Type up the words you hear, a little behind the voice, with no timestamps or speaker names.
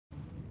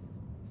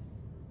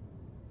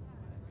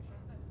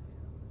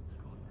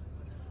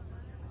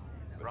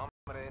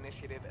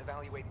initiative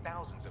evaluate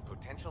thousands of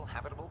potential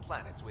habitable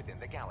planets within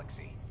the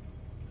galaxy.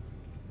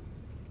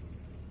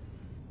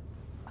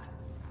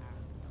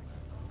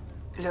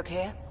 Look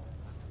here.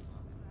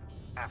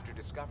 After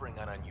discovering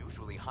an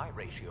unusually high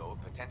ratio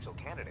of potential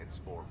candidates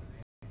for...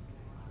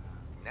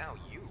 Now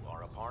you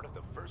are a part of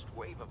the first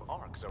wave of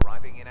ARCs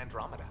arriving in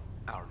Andromeda,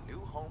 our new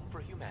home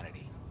for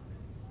humanity.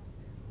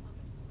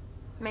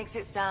 Makes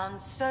it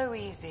sound so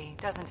easy,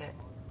 doesn't it?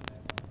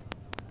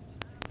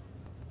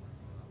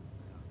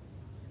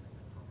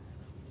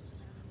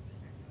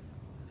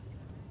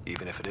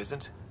 Even if it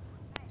isn't,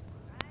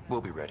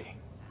 we'll be ready.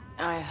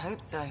 I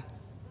hope so.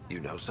 You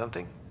know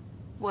something?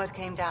 Word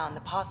came down.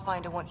 The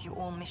Pathfinder wants you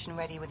all mission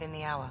ready within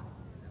the hour.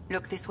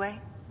 Look this way?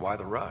 Why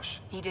the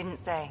rush? He didn't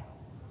say.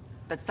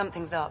 But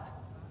something's up.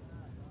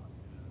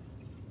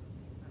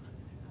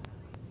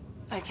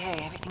 Okay,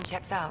 everything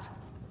checks out.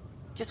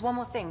 Just one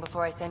more thing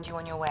before I send you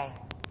on your way.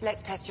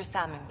 Let's test your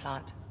SAM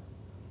implant.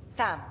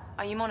 Sam,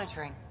 are you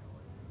monitoring?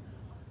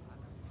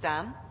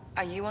 Sam,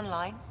 are you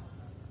online?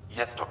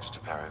 Yes, Dr.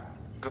 Tapero.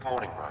 Good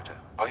morning, Ryder.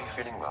 Are you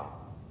feeling well?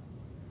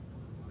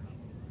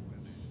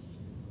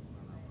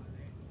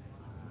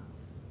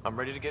 I'm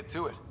ready to get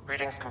to it.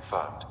 Readings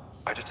confirmed.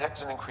 I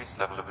detect an increased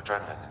level of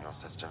adrenaline in your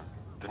system.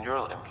 The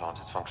neural implant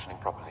is functioning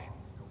properly.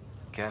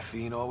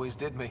 Caffeine always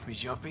did make me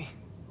jumpy.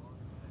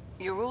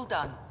 You're all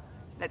done.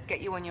 Let's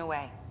get you on your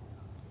way.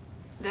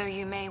 Though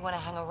you may want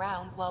to hang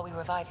around while we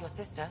revive your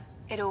sister,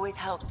 it always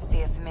helps to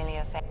see a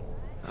familiar face.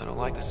 I don't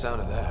like the sound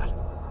of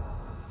that.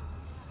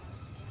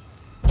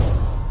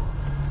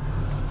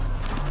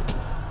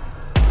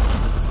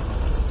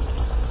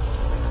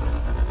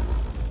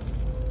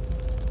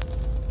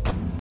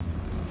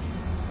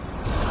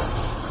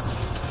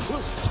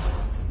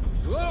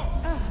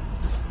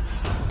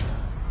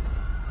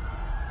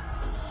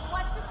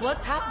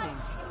 What's happening?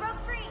 It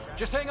broke free.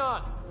 Just hang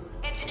on!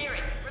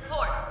 Engineering,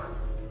 report.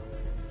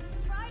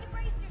 Try to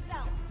brace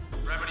yourself.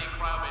 Gravity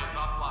cryobay is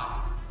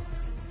offline.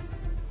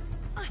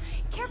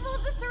 Careful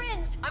of the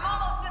syringe. I'm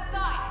almost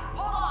inside.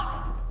 Hold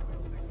on.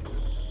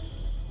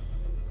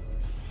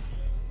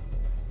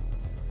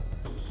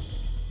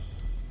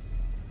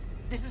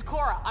 This is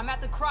Cora. I'm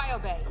at the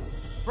cryo bay.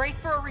 Brace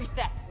for a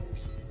reset.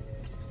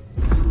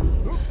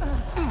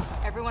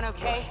 Everyone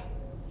okay?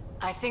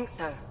 I think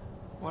so.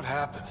 What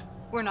happened?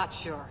 We're not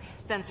sure.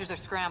 Sensors are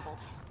scrambled.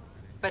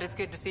 But it's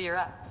good to see you're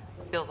up.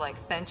 Feels like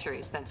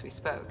centuries since we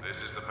spoke.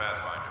 This is the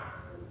Pathfinder.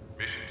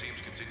 Mission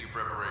teams continue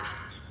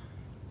preparations.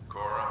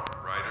 Cora,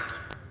 Riders,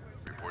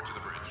 report to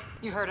the bridge.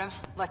 You heard him.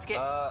 Let's get...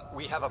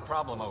 We have a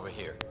problem over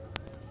here.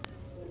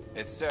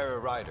 It's Sarah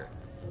Ryder.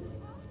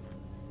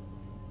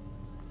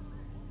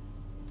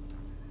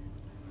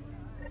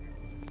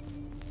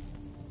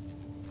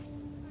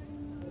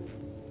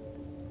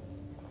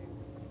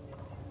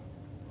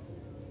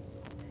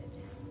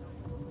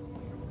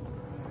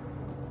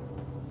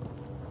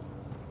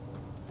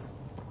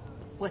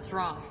 What's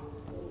wrong?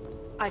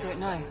 I don't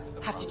know.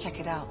 Have to check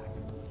it out.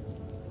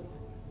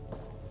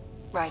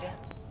 Ryder?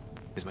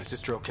 Is my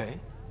sister okay?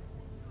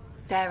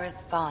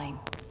 Sarah's fine.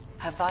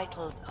 Her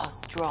vitals are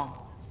strong.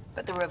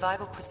 But the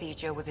revival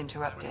procedure was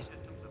interrupted.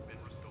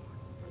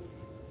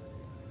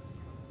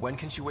 When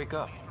can she wake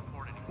up?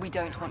 We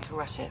don't want to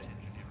rush it.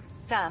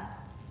 Sam?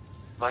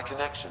 My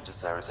connection to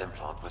Sarah's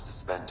implant was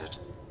suspended.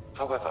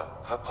 However,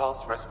 her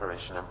pulse,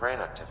 respiration, and brain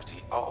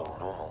activity are all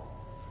normal.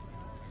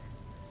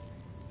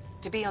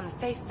 To be on the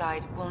safe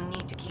side, we'll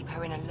need to keep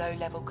her in a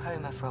low-level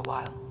coma for a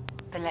while.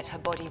 Then let her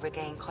body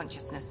regain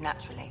consciousness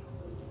naturally.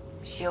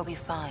 She'll be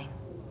fine.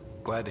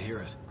 Glad to hear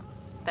it.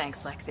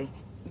 Thanks, Lexi.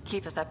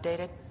 Keep us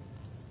updated.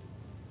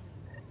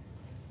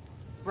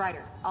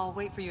 Ryder, I'll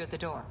wait for you at the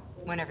door,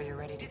 whenever you're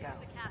ready to go.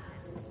 The captain.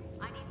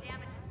 I need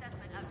damage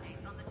assessment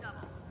updates on the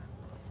double.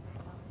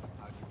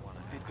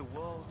 Did the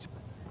world...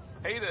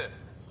 Hey there!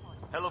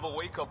 Hell of a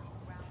wake-up.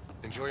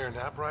 Enjoy your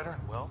nap, Ryder?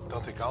 Well,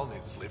 don't think I'll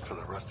need sleep for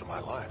the rest of my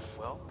life.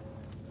 Well,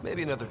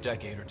 Maybe another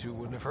decade or two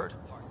wouldn't have hurt.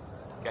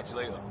 catch you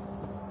later.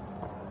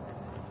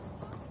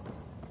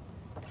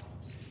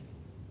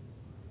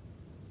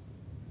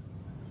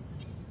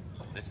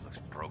 This looks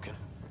broken.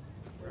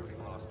 Gravity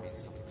lost means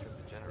something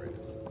tripped the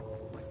generators.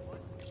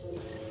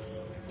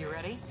 You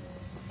ready?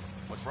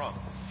 What's wrong?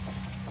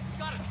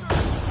 Got a search!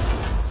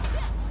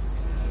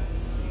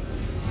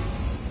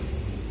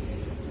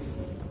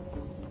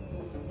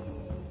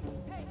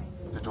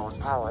 The door's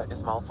power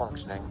is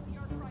malfunctioning.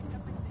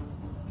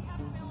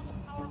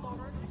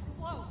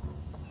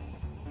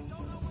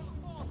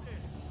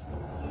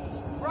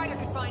 Ryder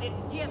can find it.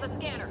 He has a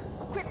scanner.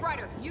 Quick,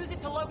 Ryder, use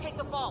it to locate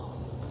the vault.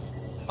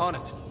 On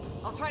it.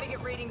 I'll try to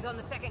get readings on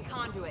the second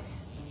conduit.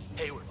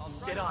 Hayward,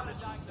 get on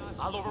this.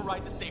 I'll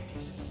override the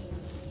safeties.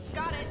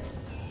 Got it.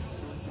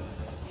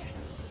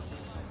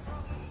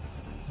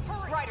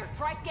 Ryder,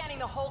 try scanning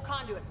the whole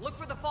conduit. Look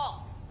for the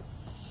fault.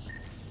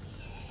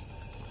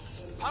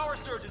 Power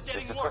surge is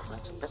getting This worse.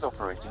 equipment is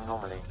operating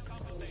normally.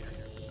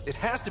 It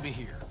has to be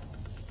here.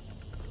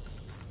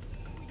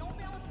 If we don't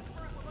balance the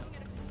current, we're looking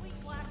at a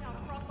complete blackout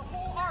across the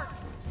whole arc.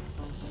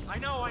 I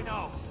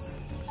know.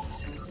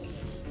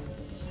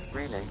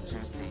 Relay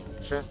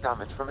 2C shows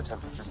damage from a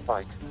temperature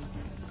spike.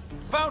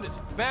 Found it!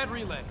 Bad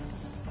relay.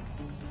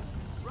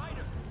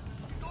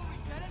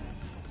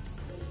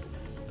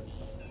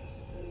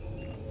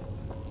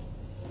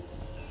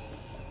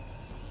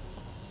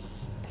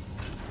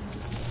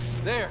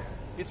 There!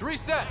 It's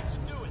reset!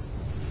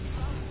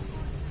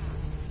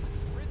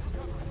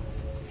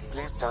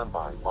 Please stand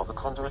by while the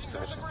conduit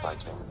finishes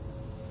cycling.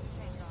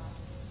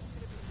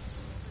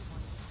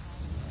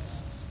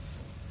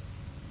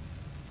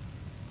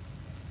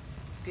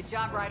 Good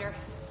job, Ryder.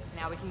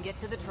 Now we can get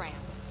to the tram.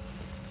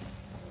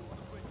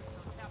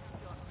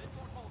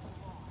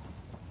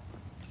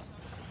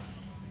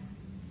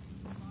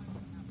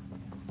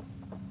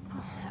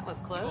 That was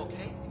close.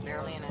 Okay.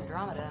 Barely in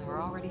Andromeda, and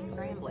we're already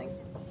scrambling.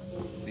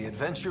 The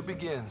adventure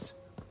begins.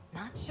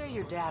 Not sure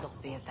your dad'll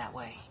see it that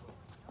way.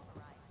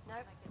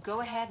 Nope.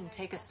 Go ahead and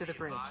take us to the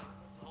bridge.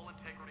 Hull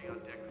integrity on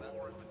deck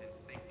 4 is within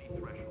safety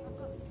threshold.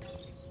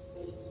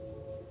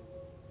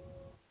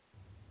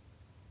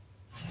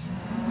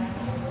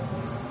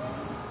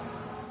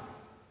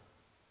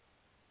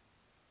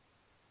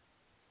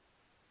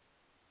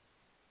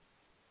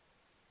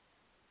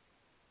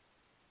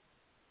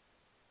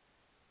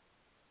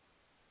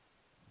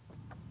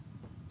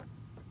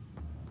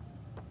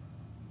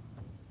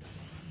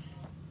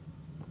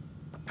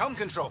 Helm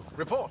control,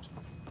 report.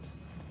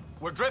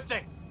 We're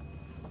drifting.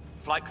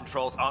 Flight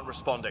controls aren't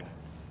responding.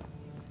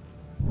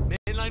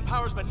 Mainline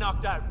power's been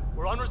knocked out.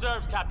 We're on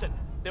reserves, Captain.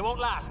 They won't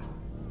last.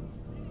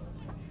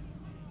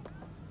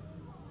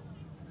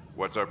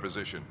 What's our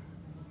position?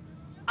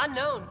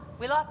 Unknown.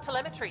 We lost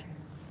telemetry.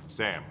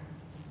 Sam,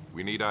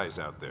 we need eyes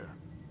out there.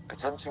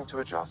 Attempting to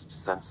adjust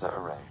sensor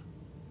array.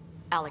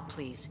 Alec,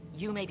 please.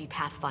 You may be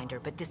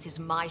Pathfinder, but this is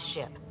my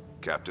ship.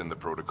 Captain, the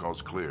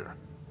protocol's clear.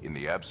 In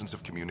the absence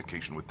of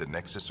communication with the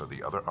Nexus or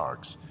the other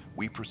Arks,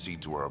 we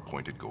proceed to our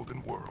appointed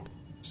Golden World.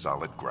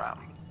 Solid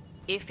ground.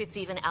 If it's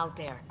even out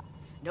there.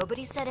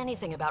 Nobody said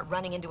anything about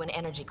running into an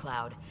energy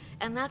cloud,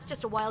 and that's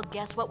just a wild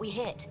guess what we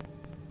hit.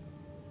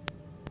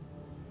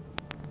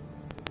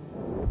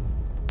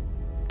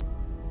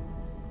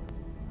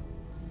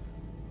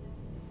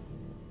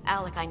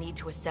 Alec, I need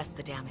to assess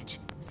the damage.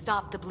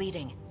 Stop the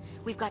bleeding.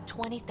 We've got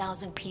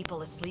 20,000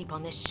 people asleep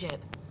on this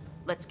ship.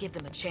 Let's give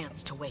them a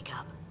chance to wake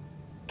up.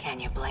 Can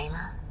you blame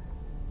her?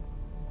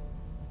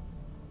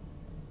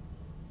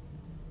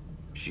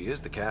 She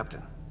is the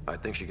captain. I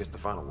think she gets the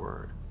final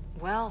word.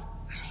 Well,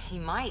 he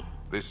might.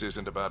 This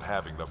isn't about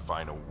having the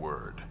final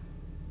word.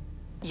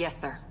 Yes,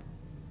 sir.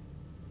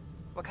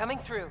 We're coming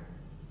through.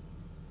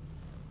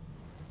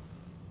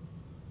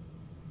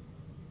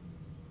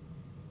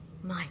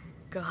 My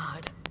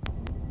God.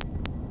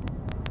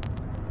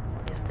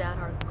 Is that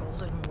our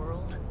Golden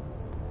World?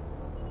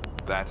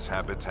 That's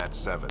Habitat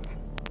 7.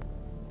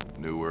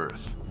 New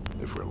Earth,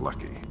 if we're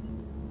lucky.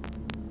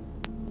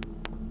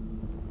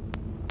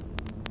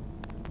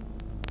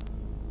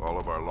 All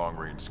of our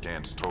long-range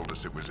scans told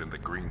us it was in the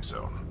green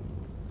zone.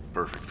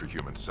 Perfect for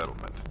human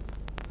settlement.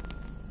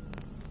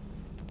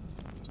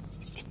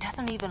 It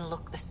doesn't even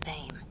look the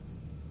same.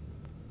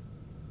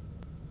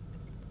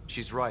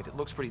 She's right. It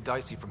looks pretty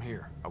dicey from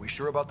here. Are we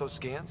sure about those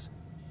scans?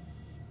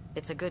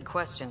 It's a good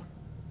question.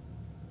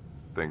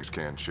 Things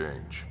can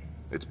change.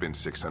 It's been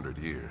 600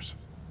 years.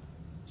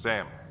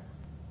 Sam.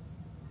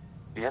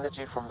 The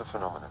energy from the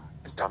phenomenon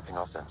is damping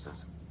our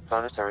sensors.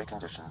 Planetary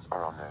conditions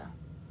are unknown.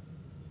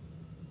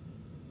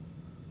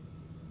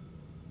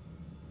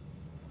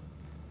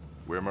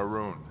 We're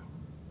marooned.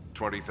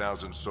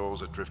 20,000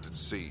 souls adrift at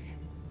sea.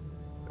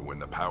 And when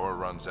the power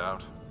runs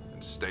out,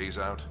 and stays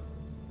out,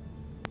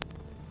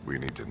 we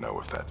need to know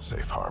if that's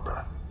safe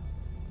harbor.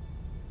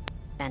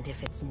 And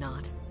if it's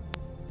not?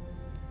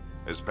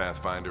 As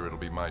Pathfinder, it'll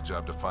be my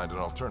job to find an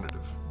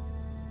alternative.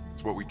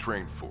 It's what we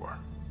trained for.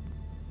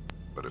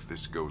 But if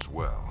this goes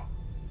well,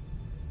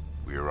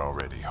 we're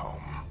already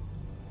home.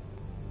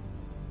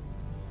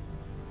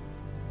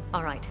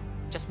 All right,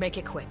 just make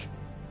it quick.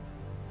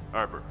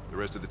 Harper, the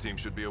rest of the team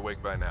should be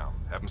awake by now.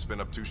 Have them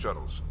spin up 2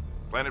 shuttles.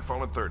 Planet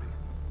Fallen 30.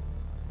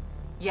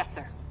 Yes,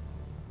 sir.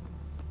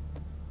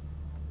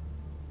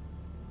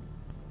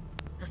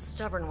 A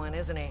stubborn one,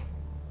 isn't he?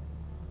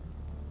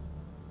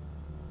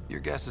 Your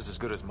guess is as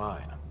good as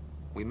mine.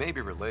 We may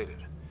be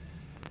related,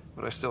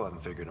 but I still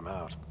haven't figured him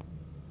out.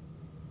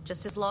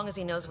 Just as long as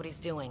he knows what he's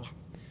doing.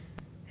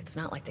 It's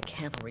not like the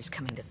cavalry's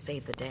coming to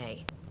save the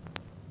day.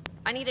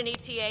 I need an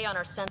ETA on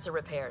our sensor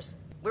repairs.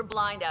 We're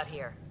blind out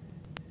here.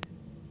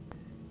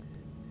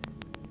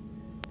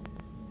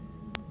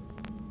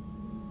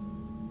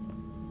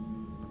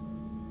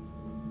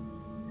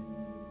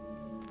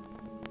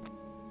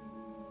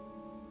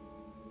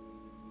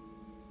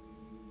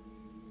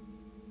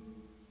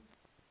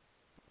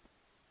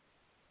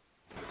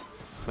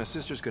 My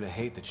sister's gonna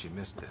hate that she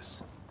missed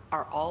this.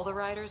 Are all the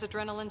riders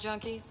adrenaline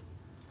junkies?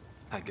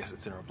 I guess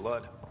it's in her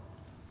blood.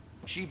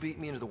 She beat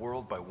me into the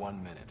world by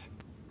 1 minute.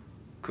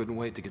 Couldn't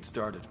wait to get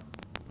started.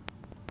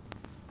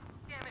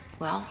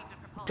 Well,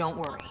 don't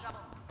worry.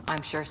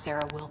 I'm sure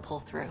Sarah will pull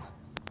through.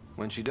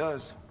 When she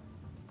does,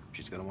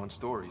 she's gonna want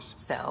stories.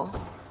 So,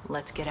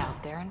 let's get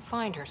out there and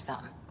find her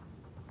some.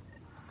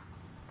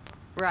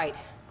 Right,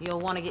 you'll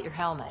want to get your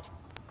helmet.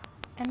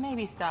 And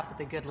maybe stop at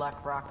the Good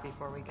Luck Rock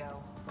before we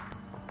go.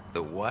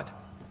 The what?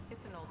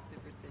 It's an old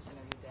superstition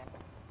of your day.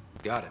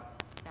 Got it.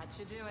 That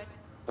should do it.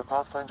 The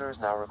Pathfinder is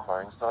now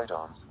requiring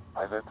sidearms.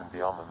 I've opened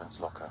the armaments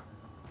locker.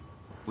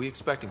 We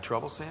expecting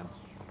trouble, Sam?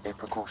 A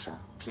precaution.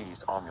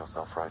 Please arm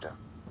yourself, Ryder.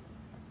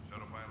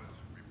 Shuttle pilots,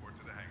 report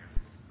to the hangar.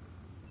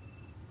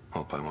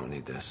 Hope I won't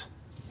need this.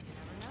 You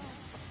never know.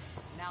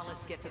 Now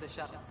let's get to the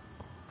shuttles.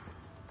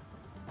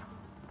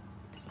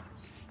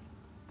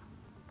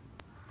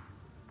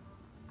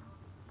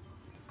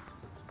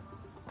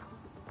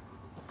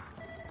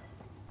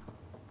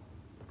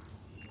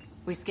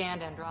 We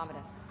scanned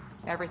Andromeda.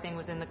 Everything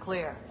was in the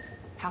clear.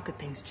 How could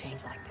things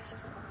change like that?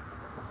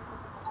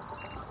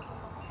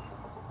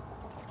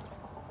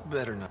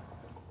 Better not.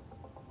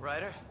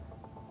 Ryder?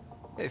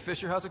 Hey,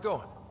 Fisher, how's it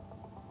going?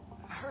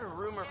 I heard a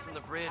rumor from the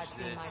bridge I've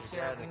seen that my your share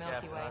dad of the and the Milky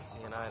captain Way. aren't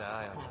seeing eye to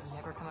eye on I've this.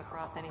 never come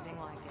across anything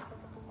like it.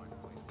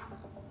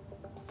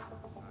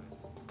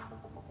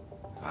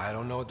 I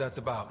don't know what that's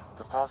about.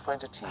 The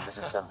Pathfinder team is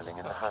assembling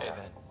in the Okay,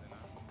 hangar. then.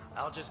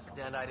 I'll just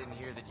pretend I didn't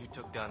hear that you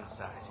took Dunn's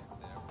side.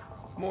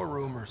 More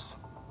rumors.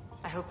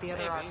 I hope the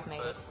other arcs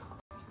made it.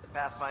 The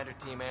Pathfinder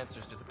team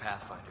answers to the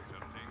Pathfinder.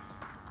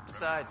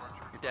 Besides,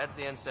 your dad's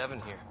the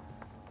N7 here.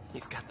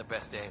 He's got the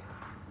best aim.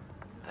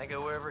 I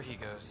go wherever he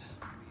goes.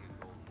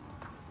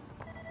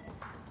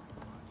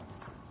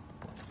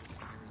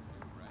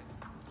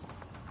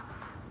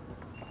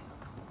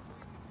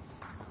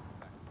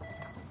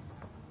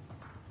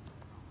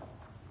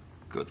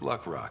 Good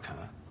luck, Rock,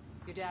 huh?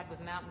 Your dad was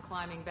mountain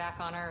climbing back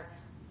on Earth.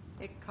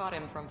 It caught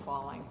him from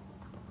falling.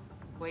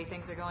 Way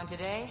things are going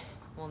today,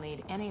 we'll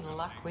need any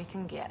luck we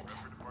can get.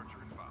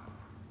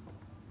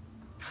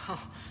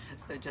 Oh,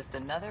 so just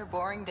another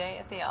boring day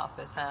at the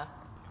office, huh?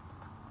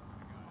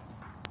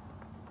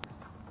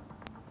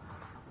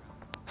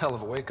 Hell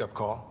of a wake-up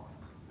call.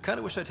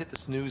 Kinda wish I'd hit the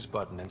snooze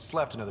button and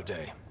slept another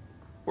day.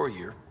 Or a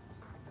year.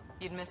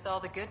 You'd miss all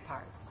the good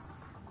parts.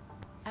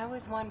 I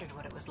always wondered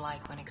what it was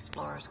like when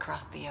explorers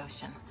crossed the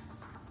ocean.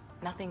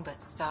 Nothing but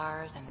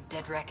stars and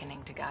dead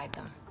reckoning to guide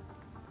them.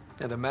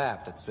 And a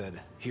map that said,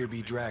 "Here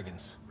be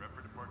dragons."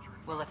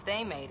 Well, if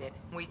they made it,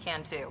 we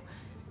can too.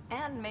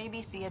 And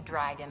maybe see a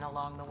dragon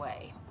along the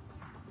way.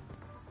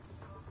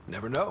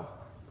 Never know.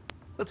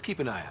 Let's keep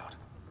an eye out.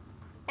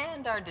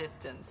 And our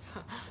distance.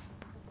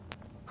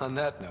 On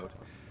that note,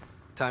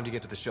 time to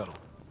get to the shuttle.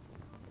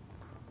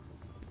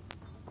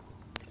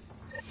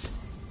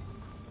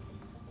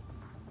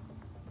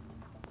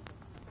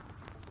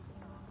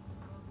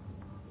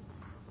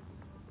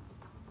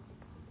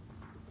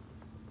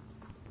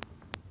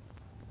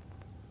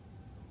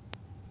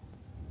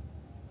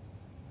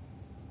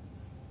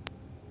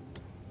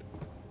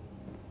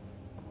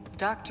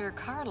 Dr.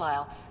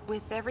 Carlyle,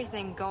 with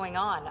everything going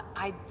on,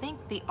 I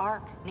think the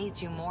Ark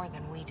needs you more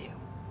than we do.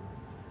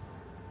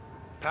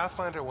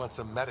 Pathfinder wants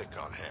a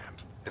medic on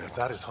hand. And if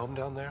that is home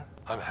down there,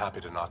 I'm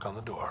happy to knock on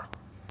the door.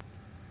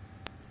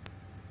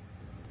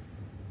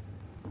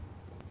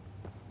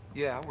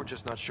 Yeah, we're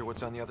just not sure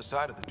what's on the other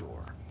side of the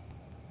door.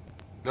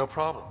 No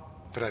problem.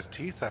 If it has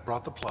teeth, I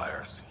brought the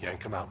pliers.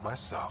 Yank them out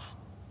myself.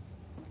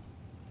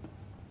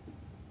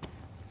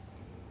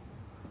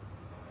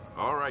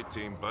 All right,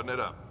 team, button it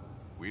up.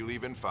 We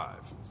leave in 5.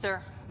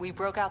 Sir, we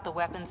broke out the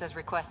weapons as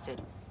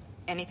requested.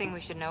 Anything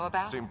we should know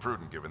about? Seemed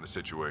prudent given the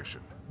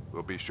situation.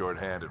 We'll be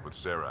short-handed with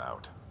Sarah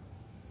out.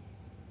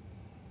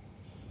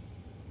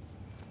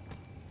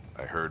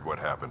 I heard what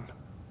happened.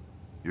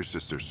 Your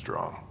sister's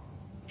strong.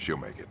 She'll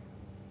make it.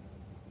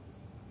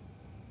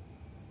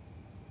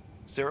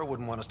 Sarah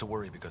wouldn't want us to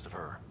worry because of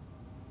her.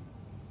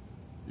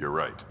 You're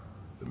right.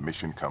 The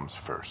mission comes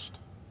first.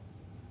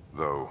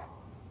 Though,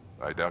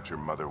 I doubt your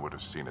mother would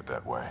have seen it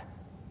that way.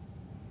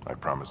 I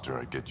promised her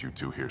I'd get you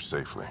two here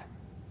safely.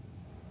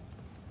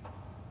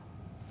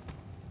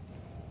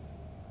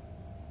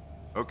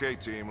 Okay,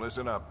 team,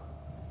 listen up.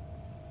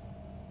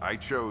 I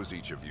chose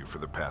each of you for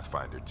the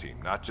Pathfinder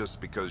team, not just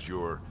because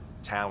you're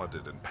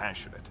talented and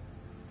passionate,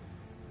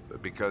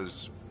 but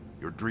because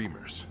you're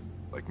dreamers,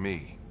 like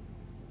me.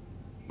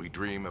 We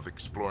dream of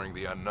exploring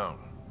the unknown,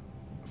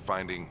 of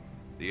finding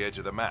the edge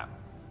of the map,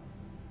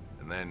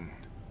 and then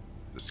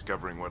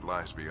discovering what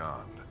lies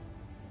beyond.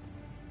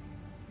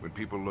 When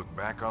people look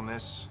back on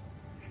this,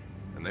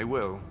 and they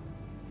will,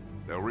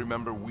 they'll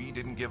remember we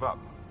didn't give up.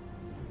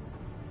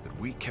 That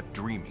we kept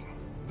dreaming,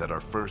 that our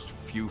first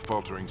few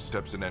faltering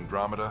steps in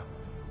Andromeda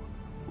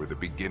were the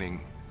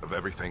beginning of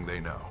everything they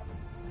know.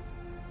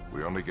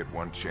 We only get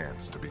one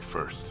chance to be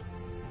first.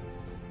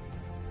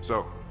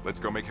 So, let's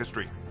go make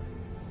history.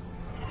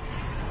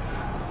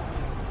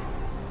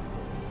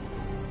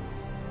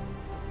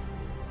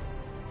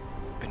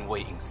 Been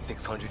waiting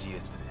 600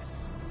 years for this.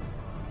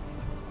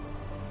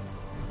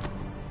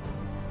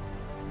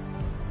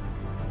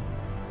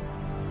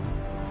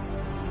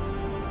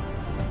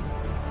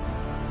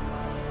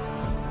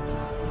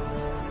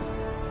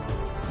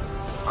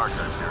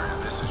 Archive area,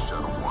 this is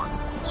Shuttle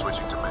 1.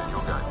 Switching to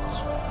manual guidance.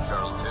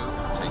 Shuttle 2,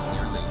 taking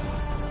your lead.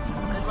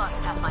 luck,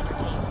 Pathfinder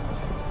team.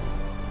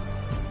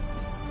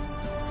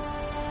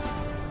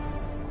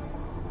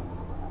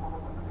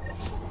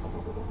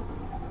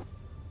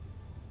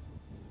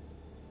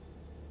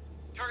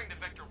 Turning to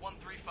Vector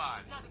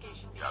 135.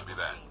 Copy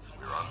that.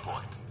 We're on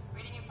point.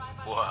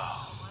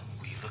 Wow.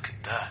 Will you look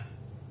at that?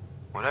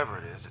 Whatever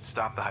it is, it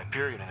stopped the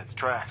Hyperion in its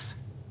tracks.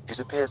 It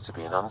appears to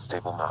be an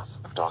unstable mass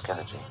of dark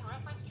energy.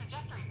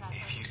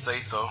 If you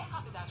say so.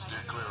 Steer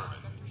clear of it.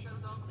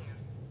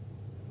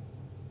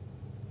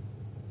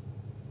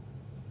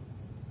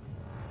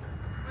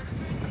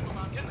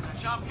 Getting some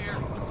chop here.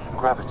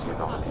 Gravity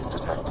anomalies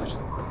detected. See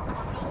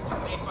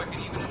if I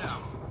can even it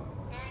out.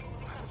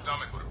 My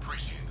stomach would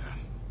appreciate that.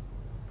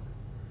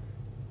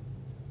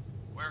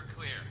 We're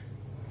clear.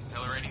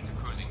 Accelerating to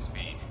cruising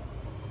speed.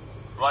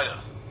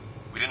 Ryder,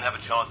 we didn't have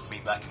a chance to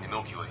meet back in the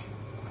Milky Way.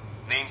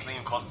 Name's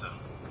Liam Costa,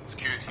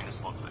 Security and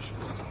Response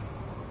Specialist.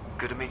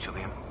 Good to meet you,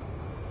 Liam.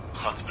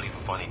 Hard to believe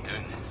we're finally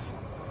doing this.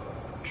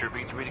 Sure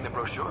beats reading the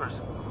brochures.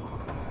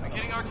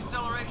 Beginning our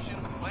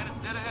deceleration. Planet's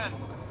dead ahead.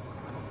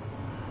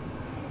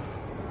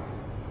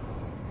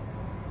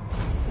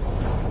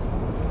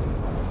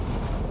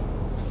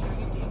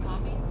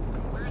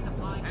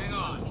 Hang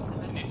on.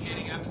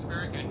 Initiating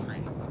atmospheric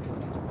entry.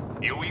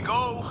 Here we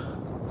go!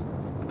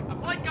 The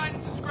flight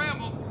guidance is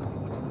scrambled.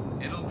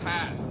 It'll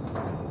pass.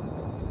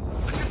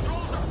 The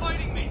controls are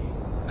fighting me.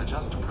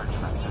 Adjust approach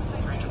vector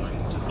 3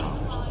 degrees to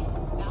start.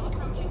 Now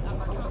approaching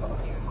upper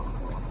troposphere.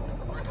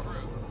 We're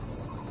through.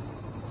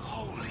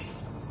 Holy.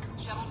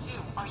 Shuttle 2,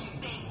 are you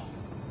seeing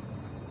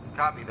this?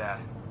 Copy that.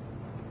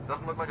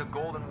 Doesn't look like a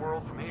golden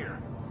world from here.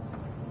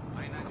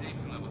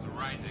 Ionization levels are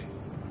rising.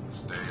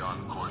 Stay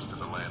on course to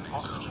the landing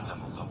Oxygen zone.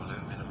 levels are below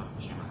minimum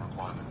human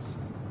requirements.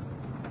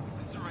 Is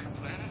this the right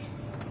planet?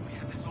 We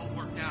had this all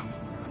worked out.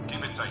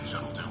 Keep it tight,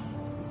 Shuttle 2.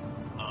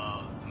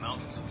 The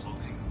mountains are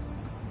floating.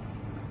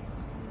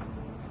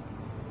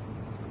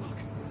 Look,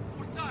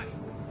 port side.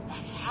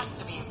 That has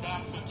to be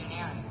advanced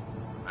engineering.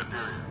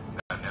 Hyperion,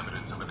 that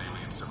evidence of an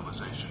alien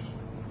civilization.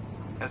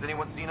 Has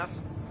anyone seen us?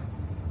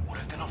 What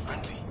if they're not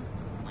friendly?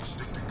 We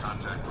stick to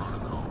contact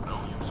protocol.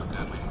 No use of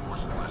deadly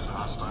force unless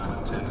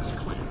hostile intent is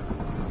clear.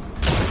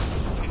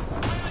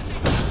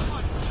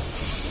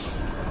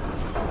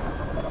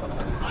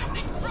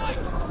 Lightning strike!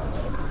 We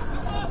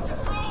lost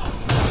control!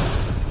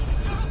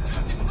 Shuttle 2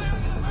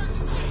 declaring an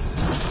emergency!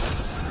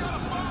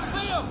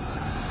 Leo!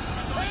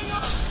 Hang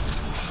on!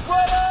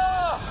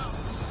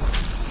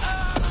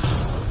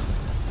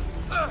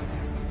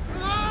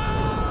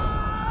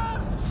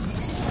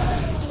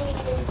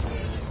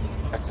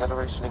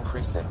 Acceleration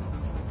increasing.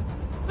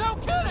 No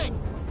kidding!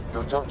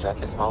 Your jump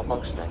jet is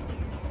malfunctioning.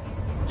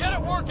 Get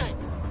it working!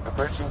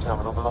 Approaching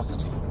terminal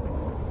velocity.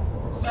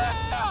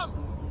 Sam!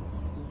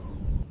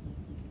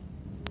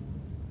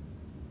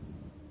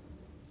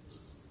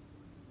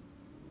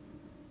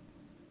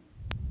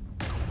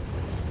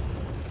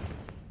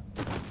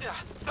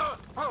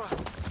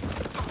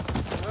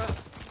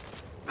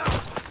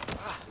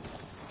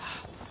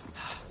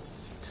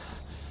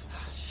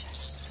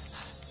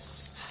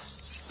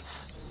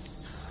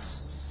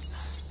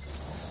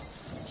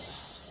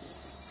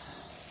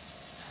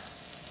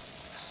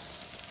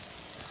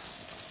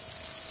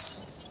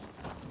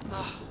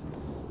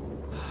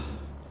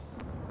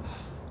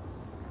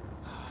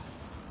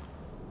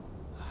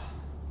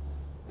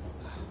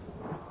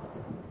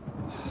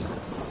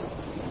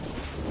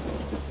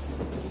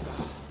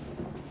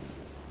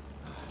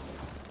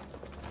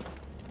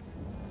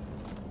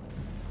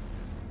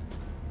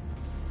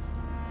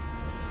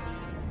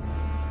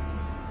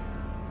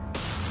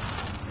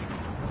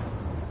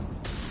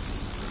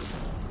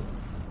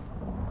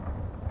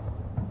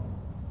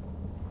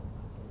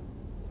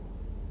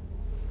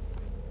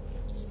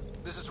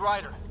 This is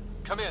Ryder.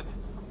 Come in.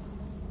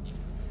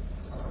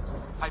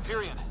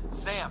 Hyperion,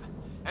 Sam,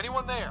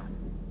 anyone there?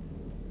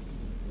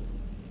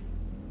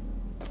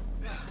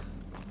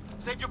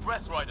 Save your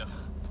breath, Ryder.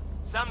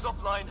 Sam's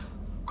offline.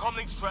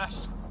 Comlink's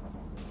trashed.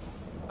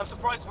 I'm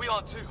surprised we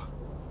aren't too.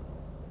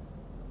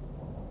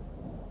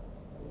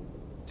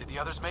 Did the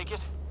others make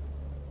it?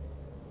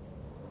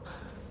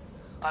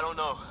 I don't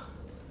know.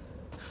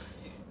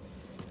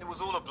 It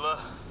was all a blur.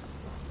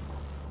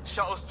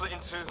 Shuttle split in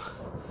two.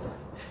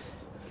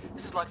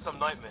 This is like some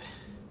nightmare.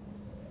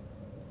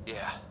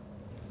 Yeah.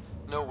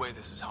 No way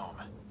this is home.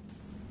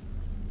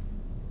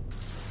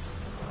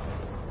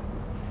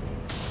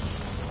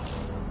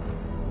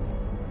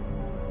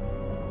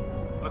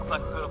 Looks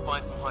like we've got to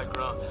find some high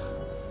ground.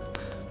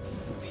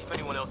 See if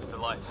anyone else is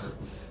alive.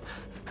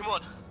 Come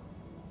on.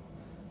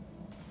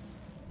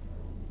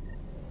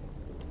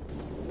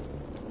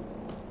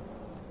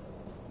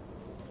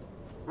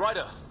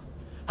 Ryder,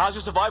 how's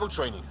your survival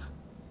training?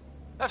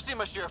 I've seen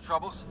my share of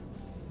troubles.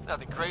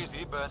 Nothing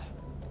crazy, but...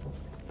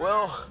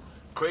 Well,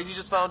 crazy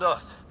just found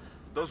us.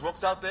 Those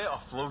rocks out there are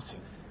floating.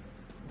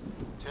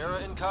 Terra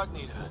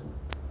Incognita.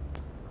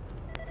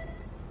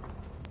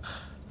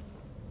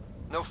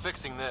 No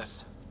fixing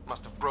this.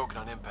 Must have broken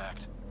on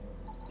impact.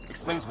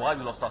 Explains why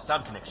we lost our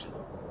sound connection.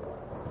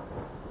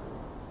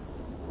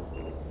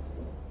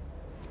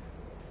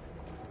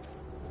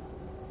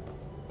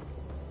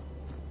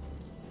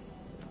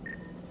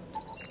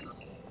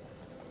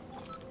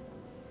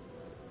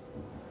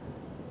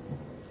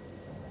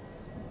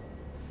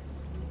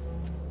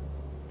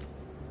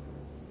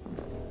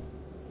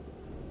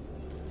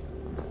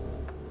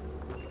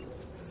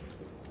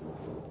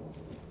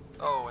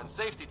 Oh, and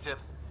safety tip.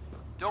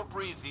 Don't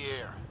breathe the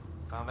air.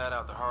 Found that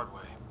out the hard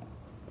way.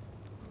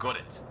 Got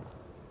it.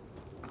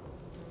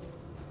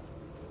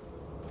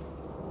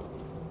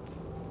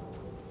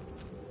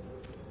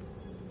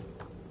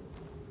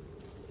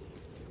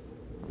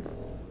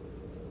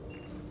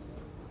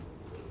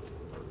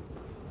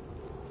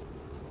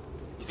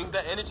 You think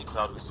that energy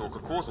cloud we saw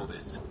could cause all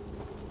this?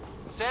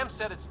 Sam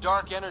said it's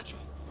dark energy,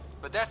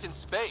 but that's in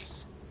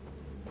space.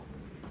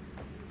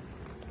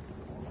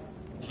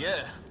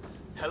 Yeah,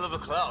 hell of a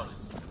cloud.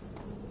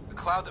 A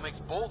cloud that makes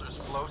boulders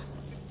float.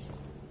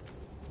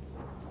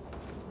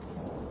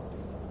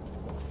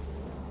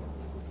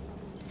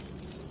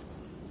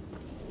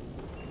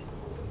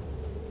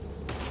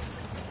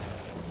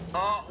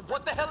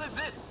 What the hell is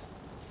this?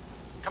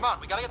 Come on,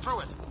 we gotta get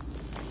through it.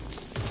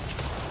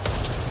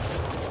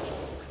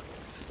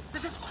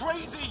 This is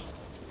crazy!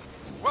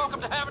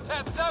 Welcome to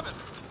Habitat 7.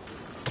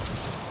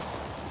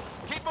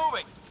 Keep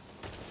moving.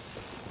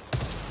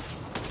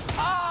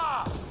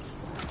 Ah!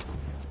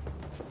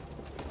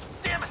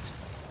 Damn it!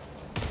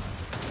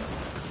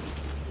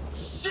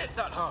 Shit,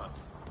 that hurt!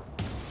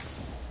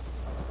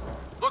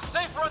 Looks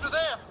safer under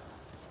there.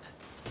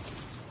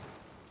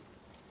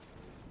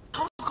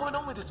 What's going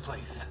on with this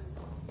place?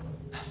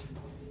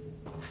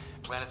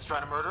 Planet's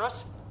trying to murder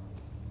us?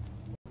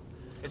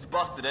 It's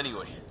busted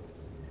anyway.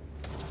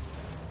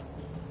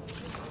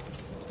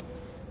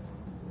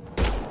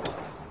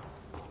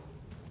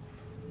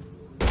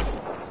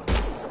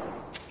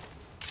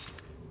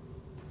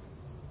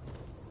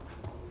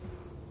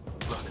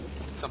 Look,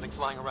 something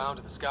flying around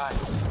in the sky.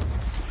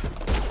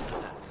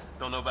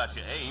 Don't know about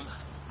your aim,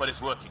 but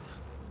it's working.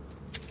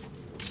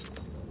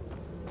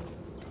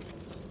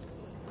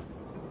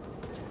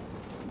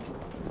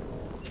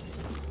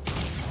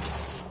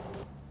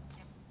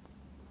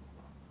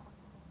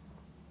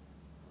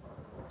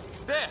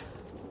 There!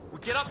 We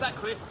get up that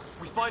cliff,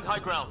 we find high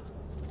ground.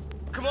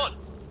 Come on!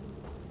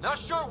 Not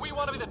sure we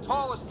want to be the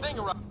tallest thing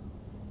around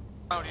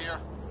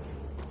here.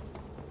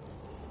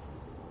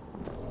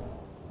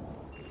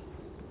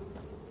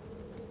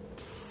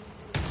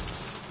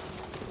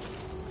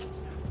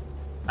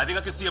 I think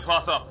I can see a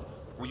path up.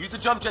 We'll use the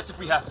jump jets if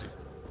we have to.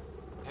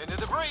 Into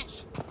the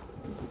breach.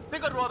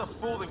 Think I'd rather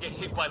fall than get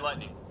hit by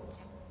lightning.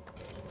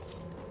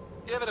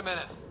 Give it a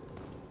minute.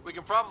 We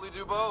can probably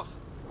do both.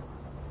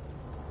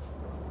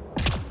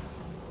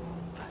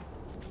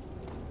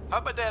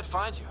 How'd my dad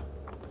find you?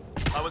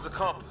 I was a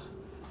cop,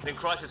 then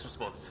crisis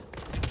response.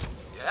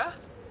 Yeah?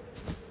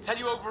 Tell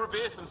you over a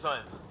beer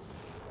sometime.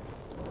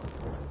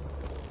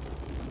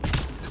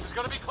 This is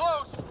gonna be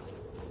close.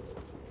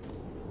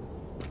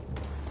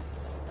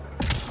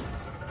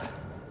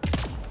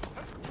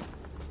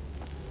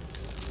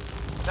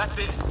 That's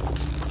it.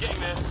 We're getting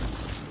there.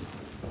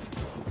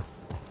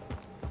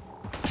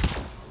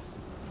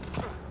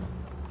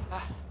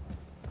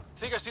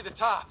 Think I see the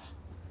top.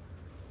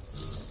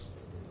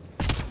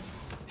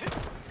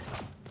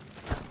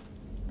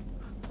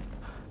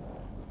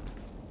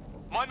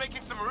 Mind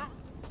making some room?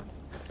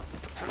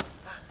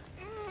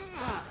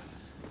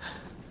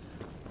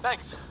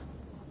 Thanks.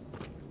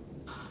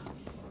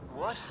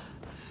 What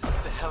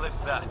the hell is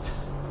that?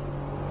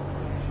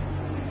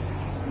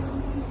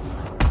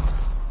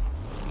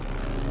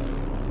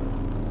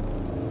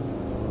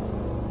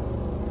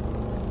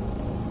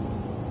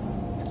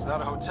 It's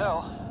not a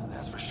hotel,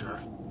 that's for sure.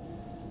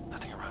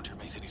 Nothing around here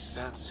makes any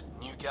sense.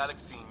 New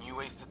galaxy, new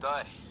ways to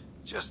die.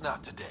 Just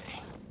not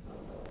today.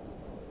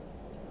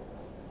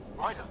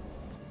 Ryder,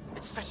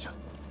 it's Fisher.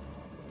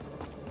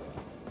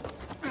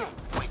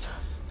 Wait.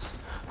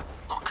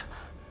 Look.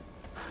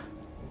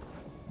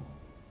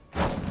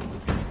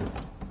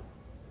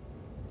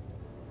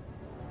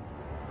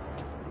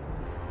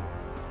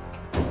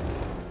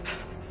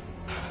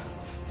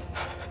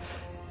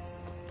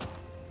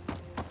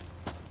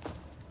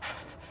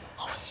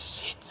 Holy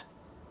shit.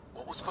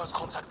 What was first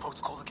contact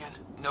protocol again?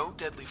 No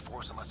deadly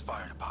force unless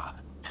fired upon.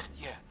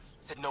 Yeah,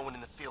 said no one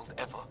in the field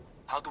ever.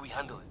 How do we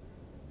handle it?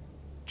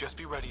 Just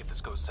be ready if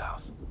this goes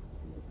south.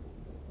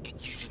 It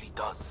usually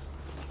does.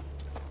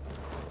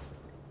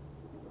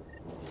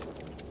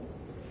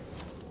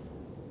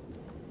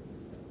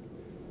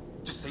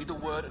 Just say the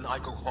word and I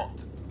go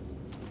hot.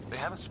 They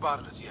haven't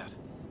spotted us yet.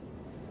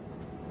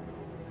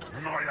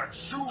 And I had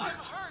shoot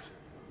it!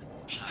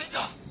 He sees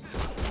us!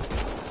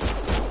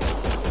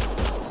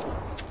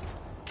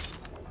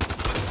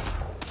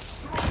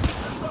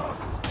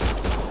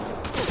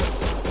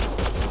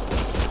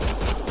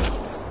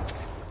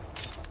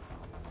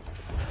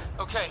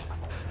 Okay.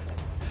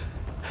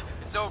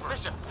 It's over.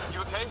 Fisher, you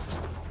okay?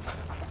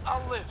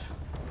 I'll live.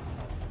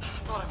 I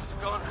thought I was a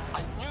goner.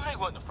 I knew they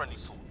weren't the friendly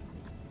sort.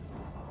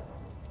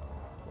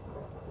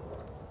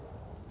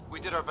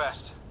 We did our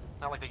best.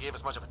 Not like they gave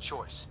us much of a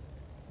choice.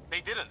 They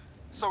didn't,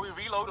 so we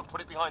reload and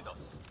put it behind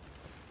us.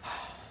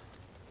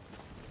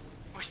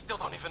 We still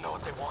don't even know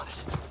what they wanted.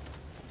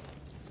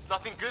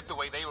 Nothing good the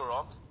way they were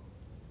armed.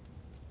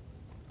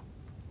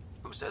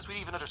 Who says we'd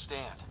even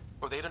understand?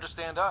 Or they'd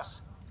understand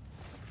us?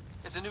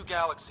 It's a new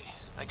galaxy.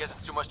 I guess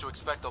it's too much to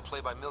expect they'll play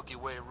by Milky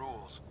Way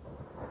rules.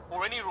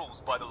 or any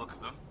rules by the look of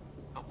them.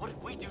 But what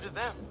did we do to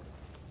them?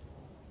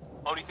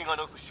 Only thing I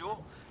know for sure,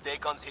 their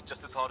guns hit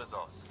just as hard as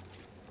ours.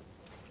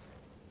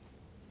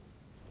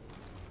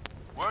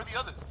 Where are the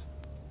others?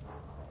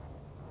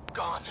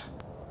 Gone.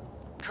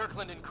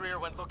 Kirkland and Greer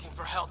went looking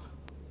for help.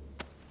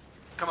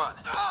 Come on.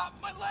 Ah,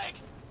 my leg!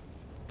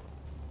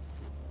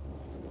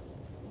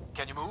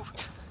 Can you move?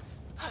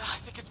 I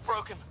think it's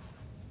broken.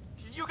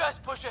 You guys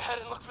push ahead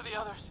and look for the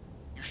others.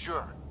 You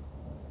sure?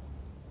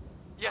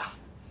 Yeah.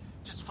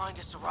 Just find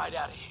us a ride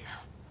out of here.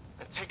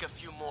 And take a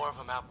few more of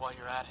them out while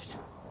you're at it.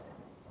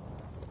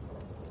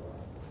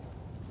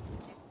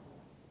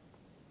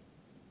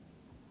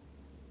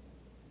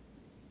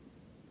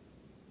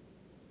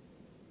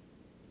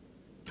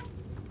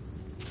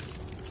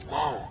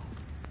 Whoa.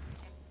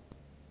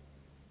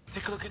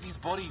 Take a look at these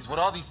bodies. What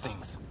are these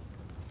things?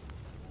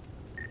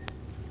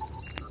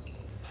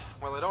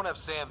 Well, I don't have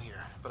Sam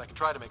here, but I can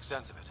try to make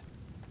sense of it.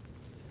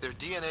 They're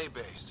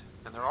DNA-based,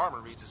 and their armor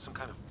reads as some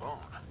kind of bone.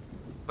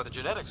 But the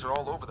genetics are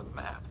all over the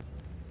map.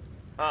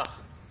 Ah,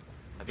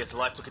 I guess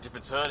life took a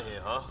different turn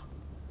here, huh?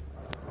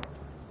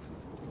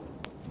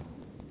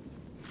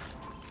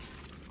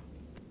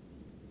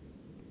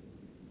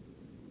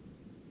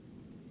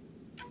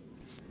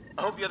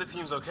 I hope the other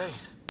team's okay.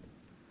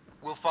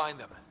 We'll find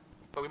them,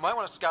 but we might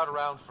want to scout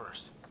around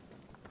first.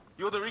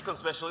 You're the recon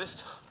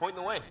specialist. Point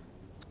the way.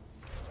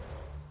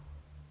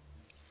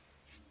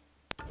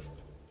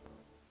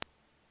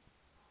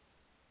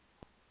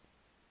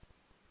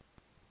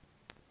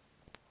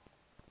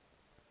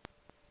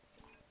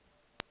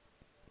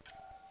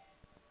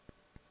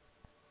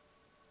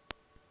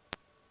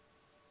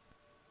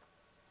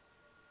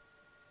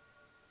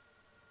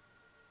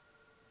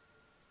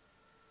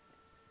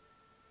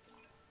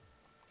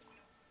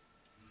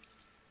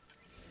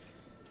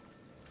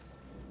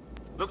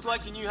 Looks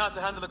like you knew how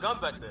to handle a gun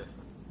back there.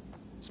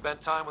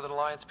 Spent time with an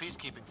Alliance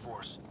peacekeeping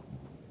force.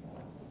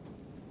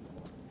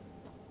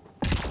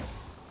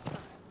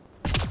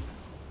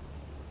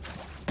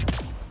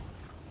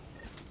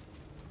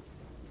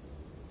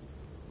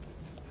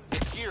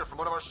 It's gear from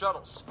one of our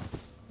shuttles.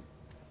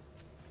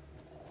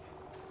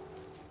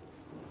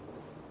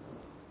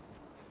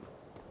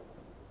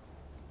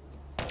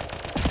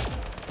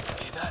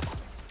 Hey, that...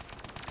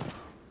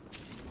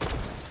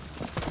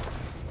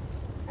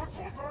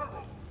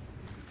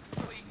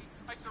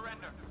 I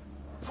surrender.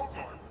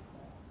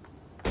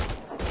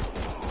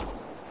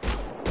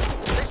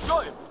 They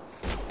shot him!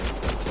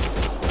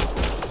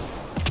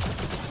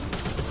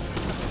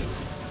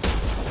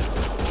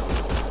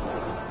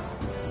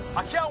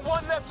 I count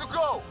one left to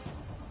go!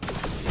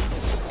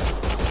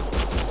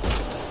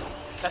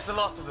 That's the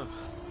last of them.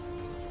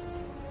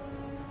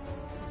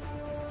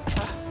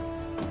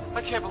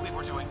 I can't believe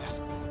we're doing this.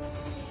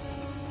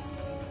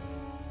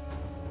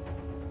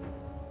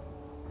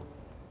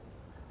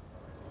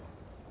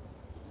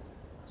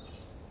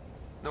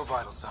 No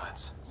vital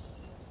signs.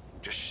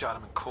 Just shot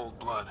him in cold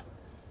blood.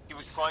 He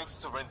was trying to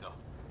surrender.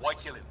 Why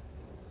kill him?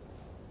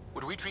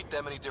 Would we treat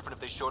them any different if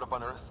they showed up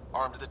on Earth,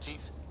 armed to the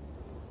teeth?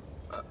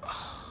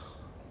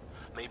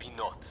 Maybe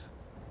not.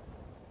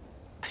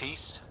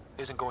 Peace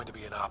isn't going to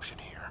be an option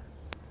here.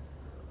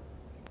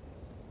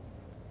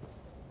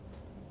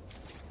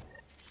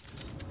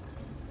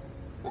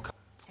 We'll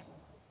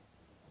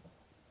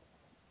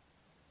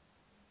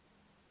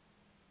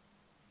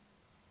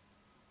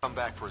come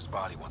back for his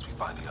body once we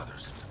find the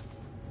others.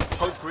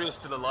 Hope Greer's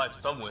still alive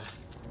somewhere.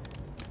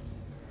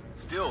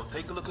 Still,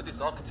 take a look at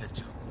this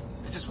architecture.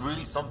 This is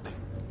really something.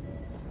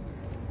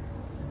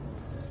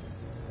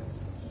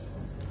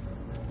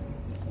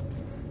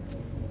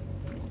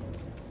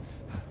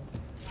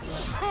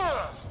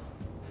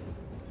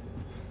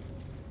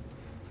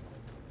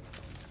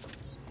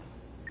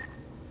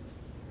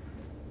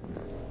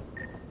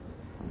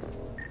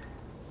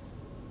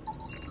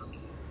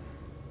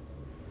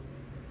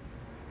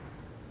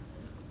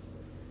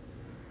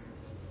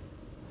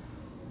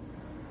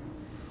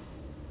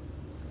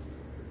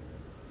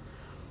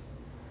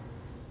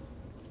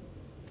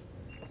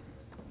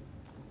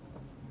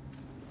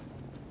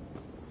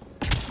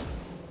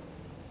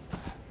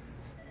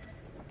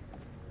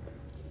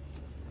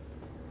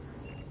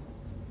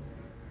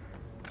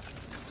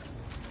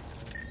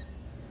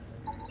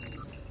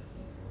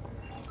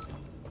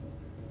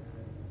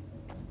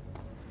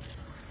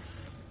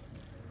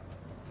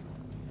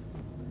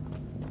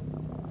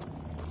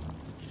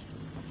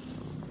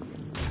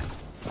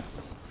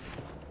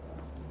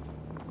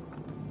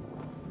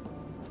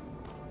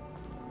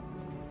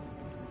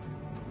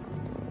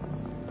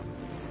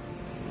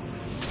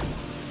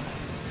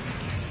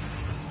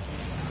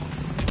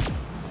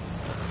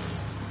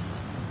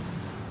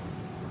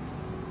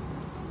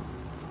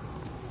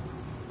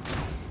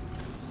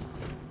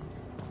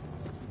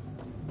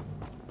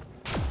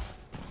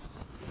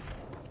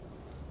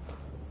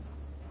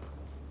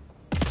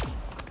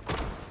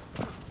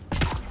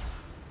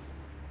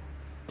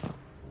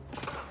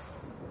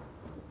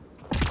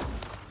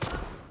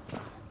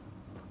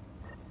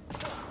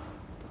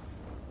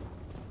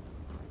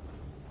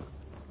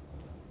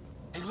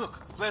 Look,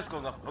 flares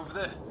going up over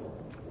there.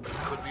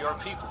 Could be our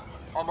people.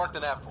 I'll mark the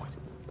nav point.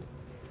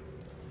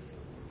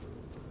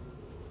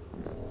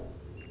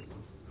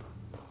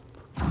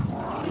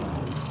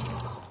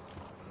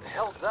 The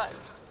hell's that?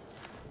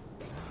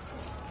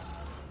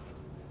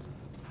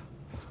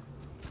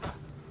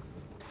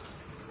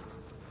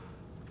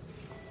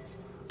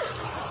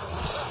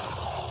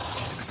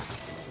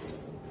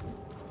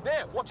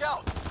 There, watch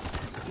out!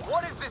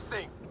 What is this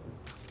thing?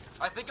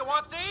 I think it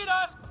wants to eat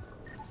us!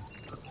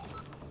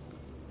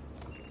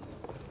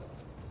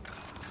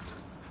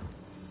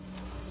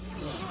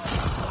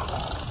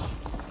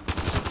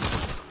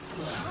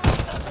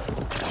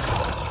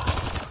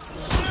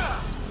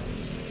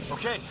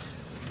 Okay,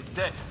 it's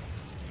dead.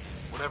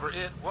 Whatever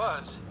it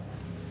was.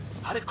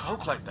 How'd it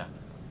cloak like that?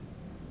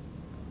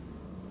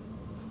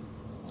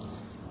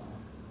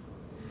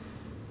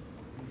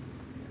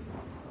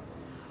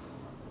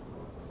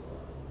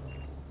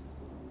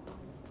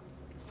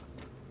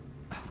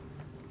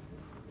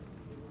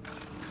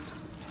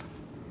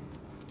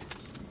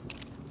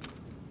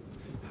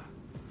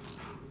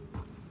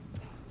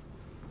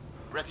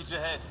 Wreckage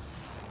ahead.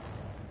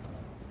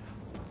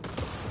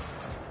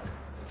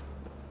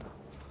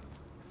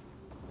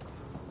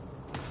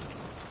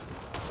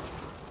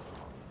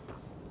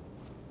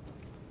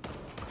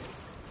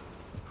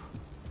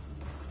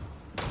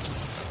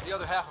 It's the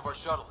other half of our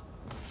shuttle.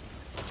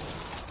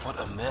 What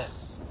a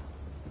mess.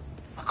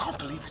 I can't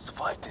believe we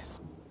survived this.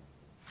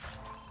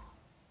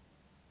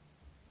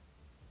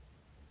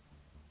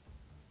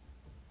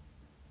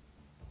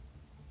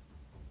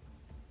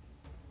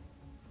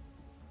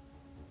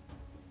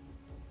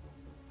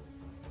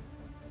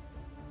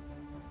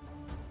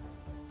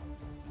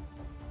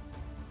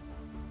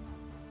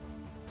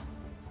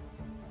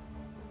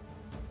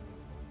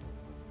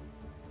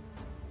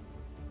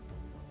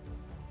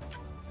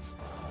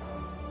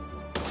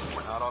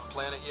 We're not off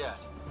planet yet.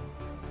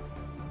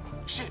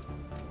 Shit!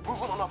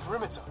 Movement on our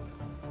perimeter.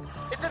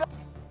 It's an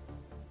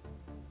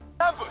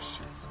ambush!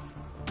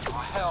 Oh,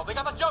 hell, they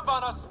got the jump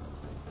on us!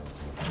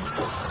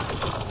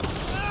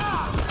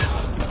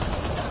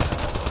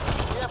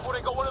 Careful,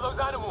 they got one of those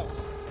animals.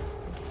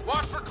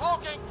 Watch for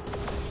cloaking!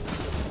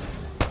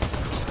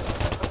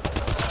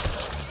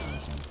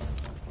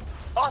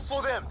 Us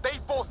for them. They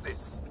forced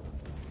this.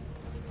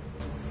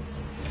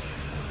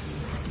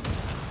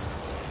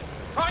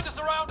 Trying to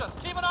surround us.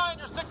 Keep an eye on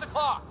your 6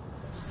 o'clock.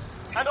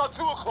 And our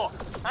 2 o'clock.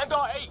 And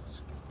our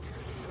 8.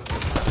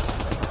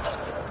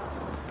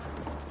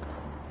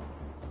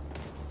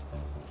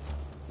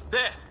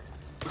 There.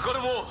 We got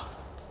them all.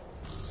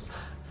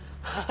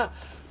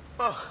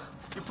 Oh,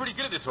 you're pretty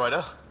good at this,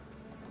 Ryder.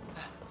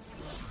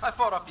 I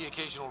fought off the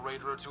occasional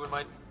raider or two in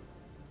my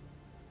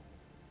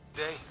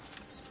day.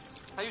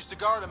 I used to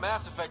guard a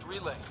Mass Effect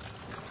relay.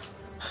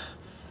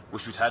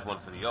 Wish we'd had one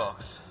for the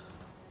Arks.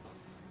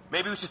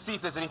 Maybe we should see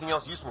if there's anything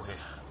else useful here.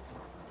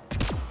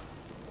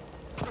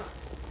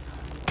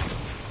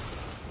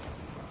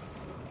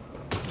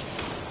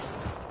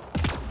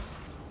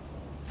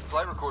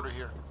 Flight recorder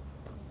here.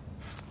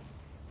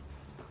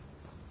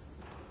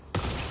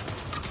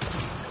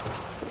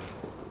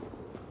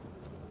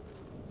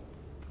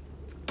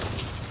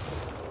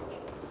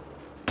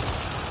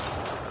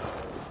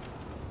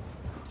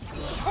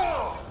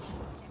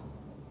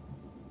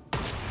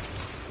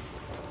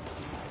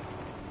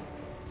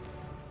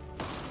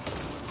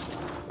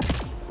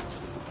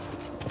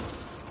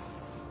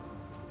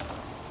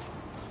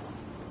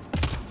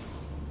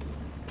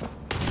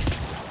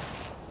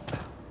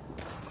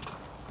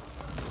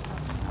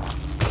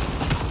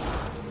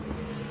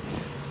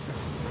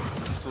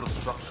 Sort of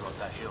structure up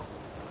that hill.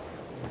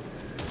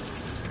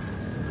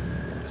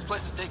 This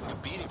place is taking a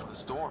beating from the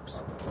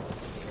storms.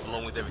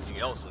 Along with everything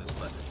else on this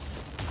planet.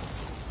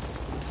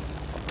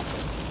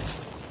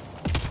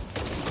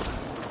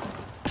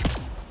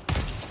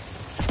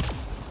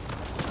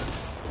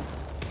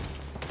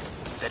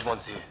 Dead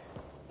one's here.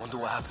 Wonder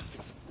what happened.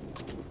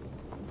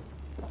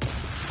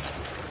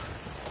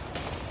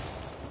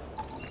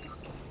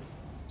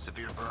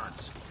 Severe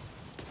burns.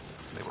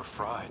 They were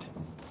fried.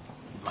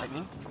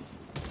 Lightning?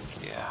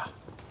 Yeah.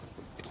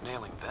 It's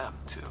nailing them,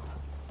 too.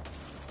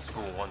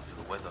 Score 1 for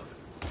the weather.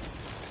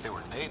 If they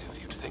were native,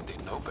 you'd think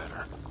they'd know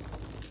better.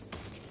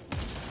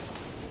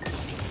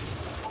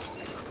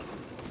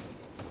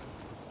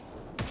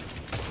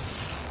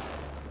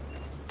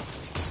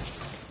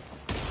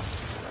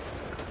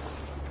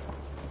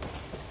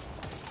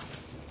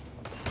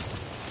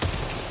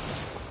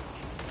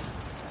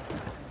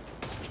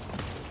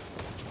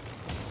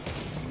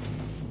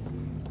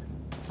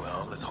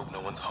 Well, let's hope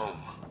no one's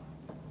home.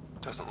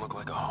 Doesn't look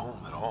like a home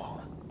at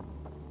all.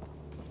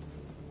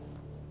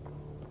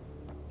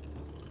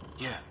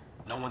 Yeah,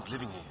 no one's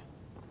living here.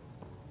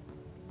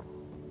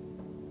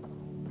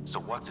 So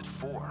what's it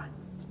for?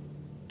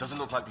 Doesn't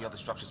look like the other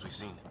structures we've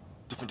seen.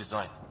 Different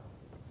design.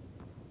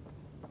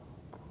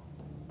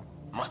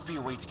 Must be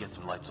a way to get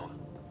some lights on.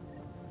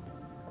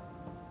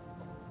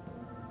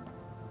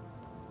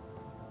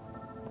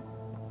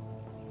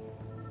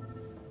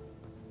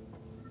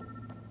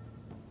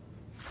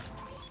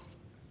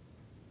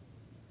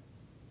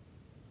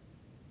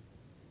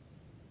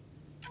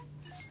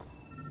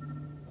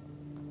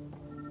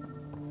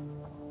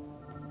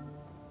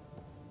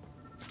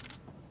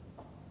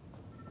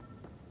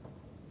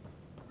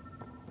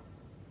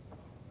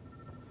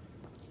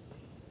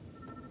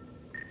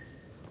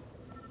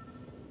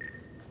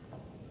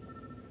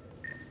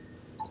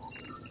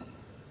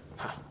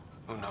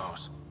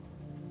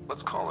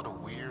 Let's call it a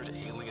weird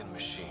alien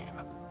machine.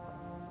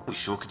 We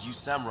sure could use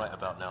Sam right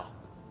about now.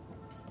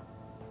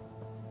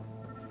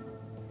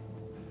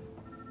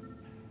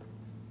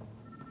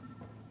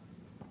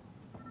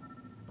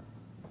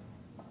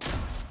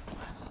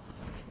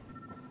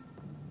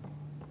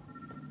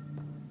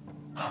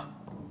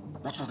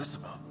 What's all this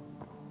about?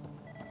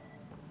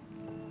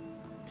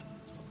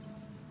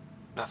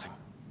 Nothing.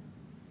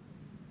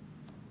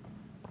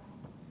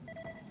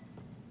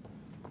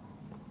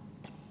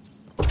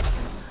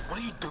 What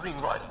are you doing,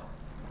 Ryder?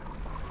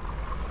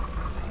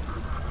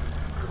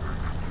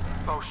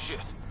 Oh,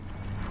 shit.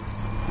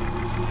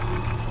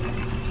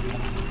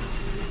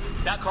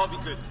 That can't be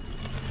good.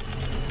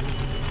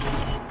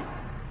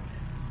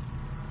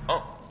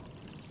 Oh.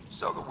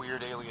 So the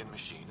weird alien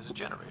machine is a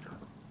generator.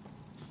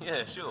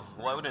 Yeah, sure.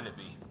 Why wouldn't it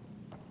be?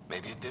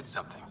 Maybe it did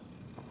something.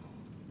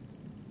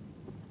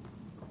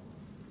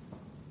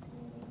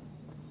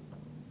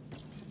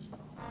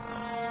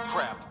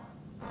 Crap.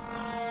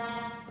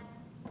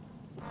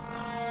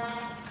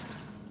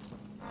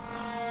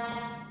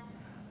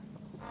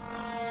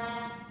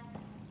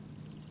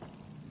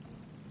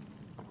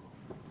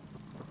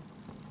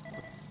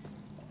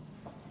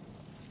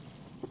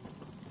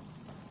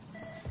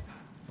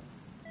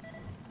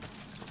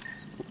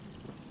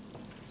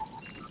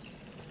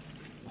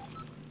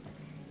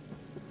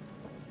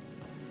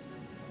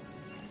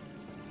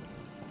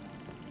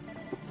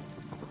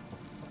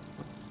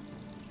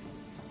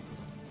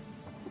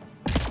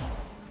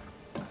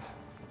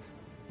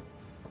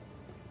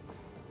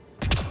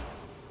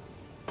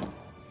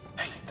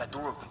 That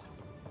door open.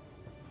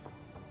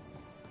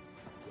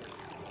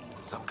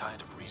 Some kind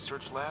of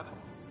research lab?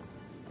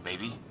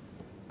 Maybe.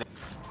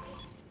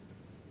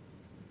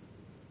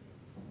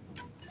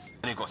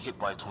 And it got hit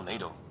by a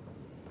tornado.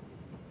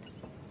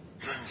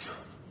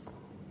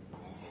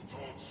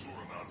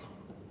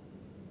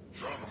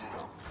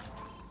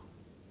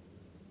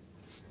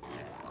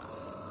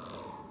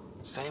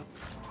 Same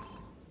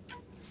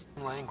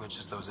language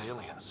as those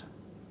aliens.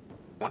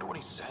 Wonder what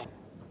he's saying.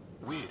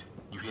 Weird.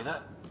 You hear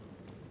that?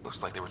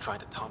 Looks like they were trying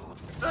to tunnel him.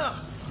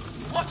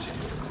 Watch it!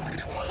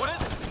 What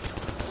is it?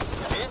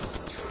 This?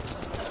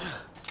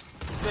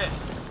 There.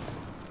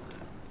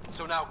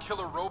 So now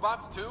killer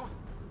robots too?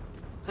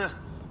 Huh.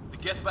 The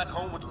Get Back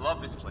Home would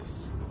love this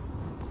place.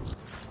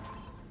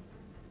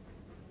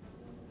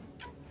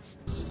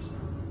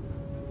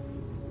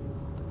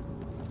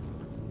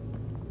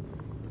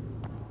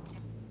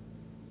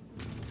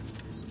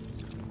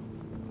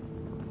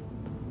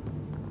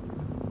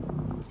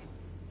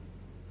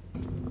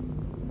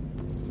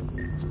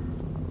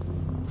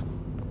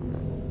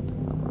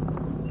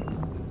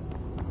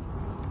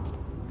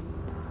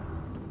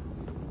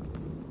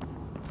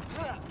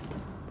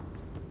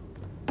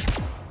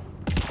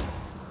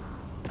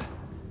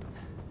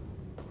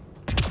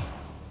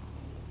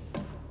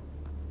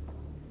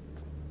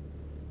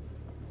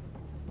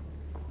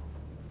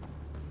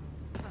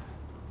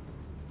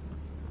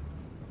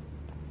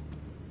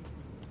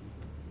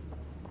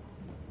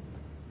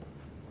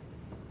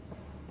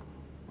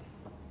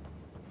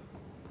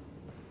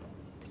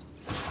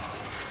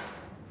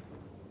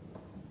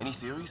 Any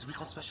theories,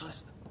 Recon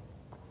Specialist?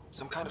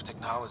 Some kind of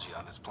technology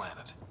on this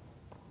planet.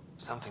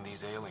 Something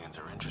these aliens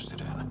are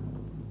interested in.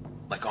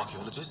 Like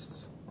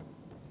archaeologists?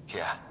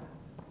 Yeah.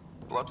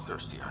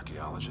 Bloodthirsty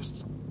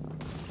archaeologists.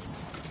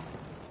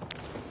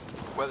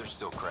 Weather's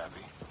still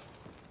crappy.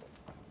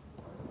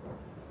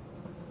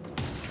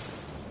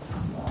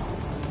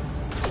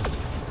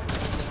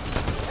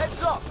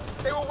 Heads up!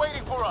 They were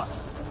waiting for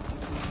us!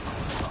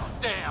 Oh,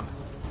 damn!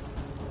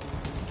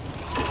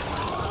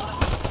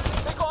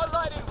 They got a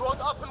lightning rod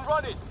up and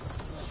running!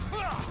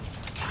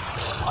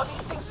 Are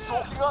these things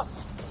stalking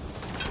us?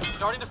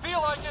 Starting to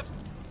feel like it!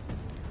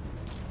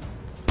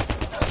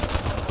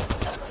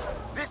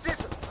 This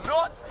is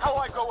not how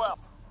I go out!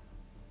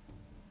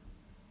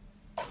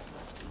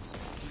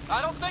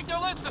 I don't think they're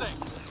listening!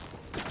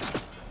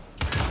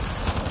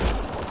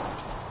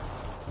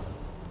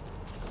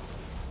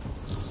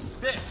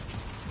 There!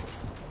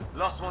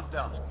 Last one's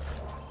down.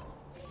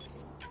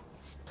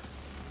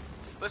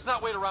 Let's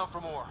not wait around for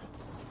more.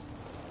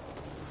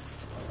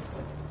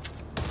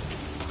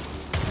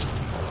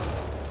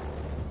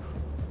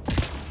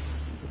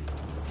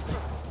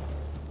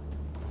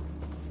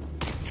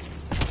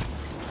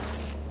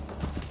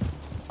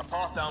 A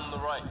path down on the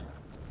right.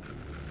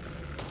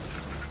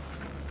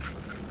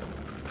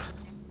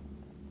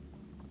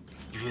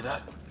 You hear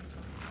that?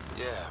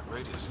 Yeah,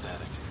 radio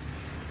static.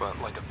 But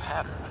like a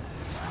pattern.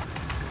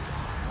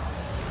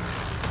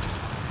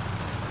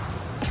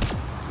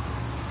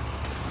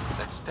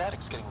 That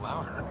static's getting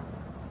louder.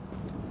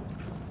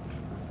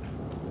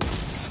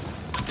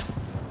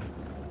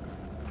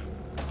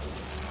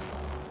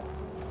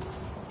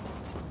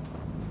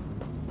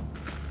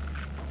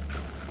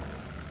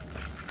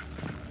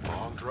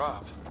 Long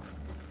drop.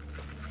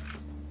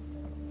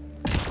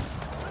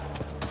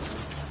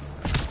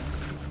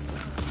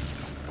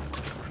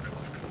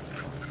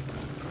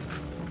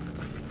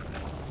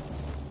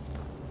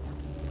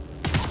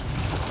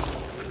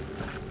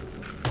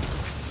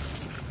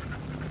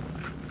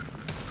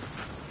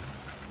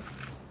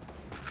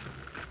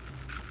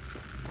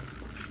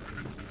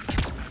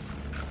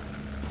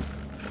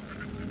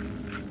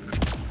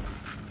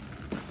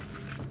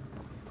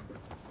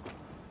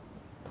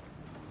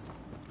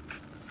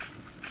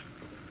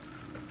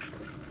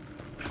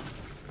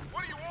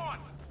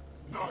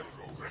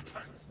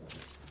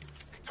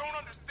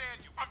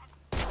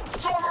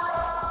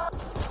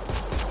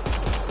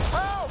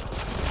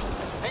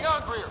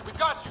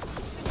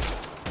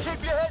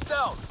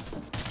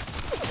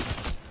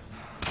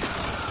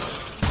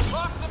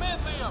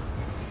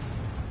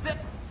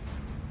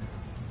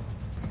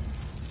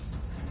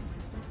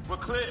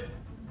 clear.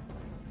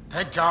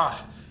 Thank God.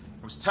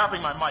 I was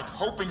tapping my mic,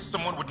 hoping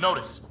someone would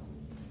notice.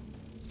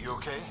 You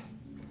okay?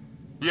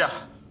 Yeah.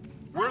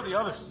 Where are the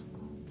others?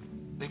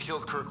 They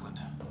killed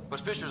Kirkland, but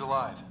Fisher's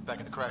alive, back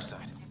at the crash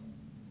site.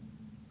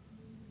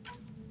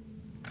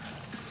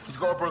 He's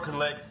got a broken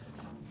leg.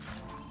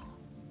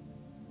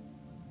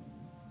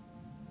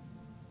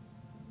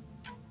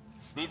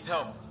 Needs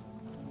help.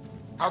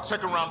 I'll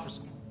check around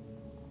for...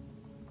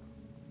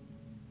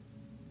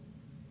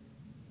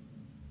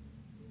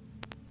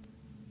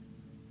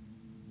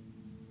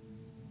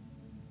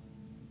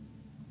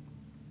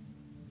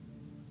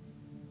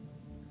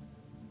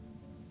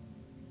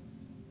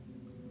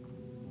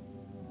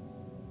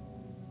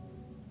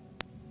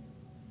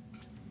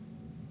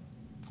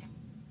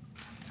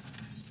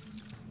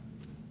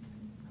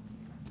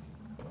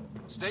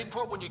 Stay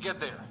put when you get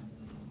there.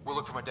 We'll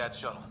look for my dad's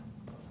shuttle.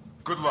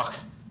 Good luck.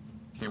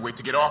 Can't wait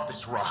to get off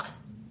this rock.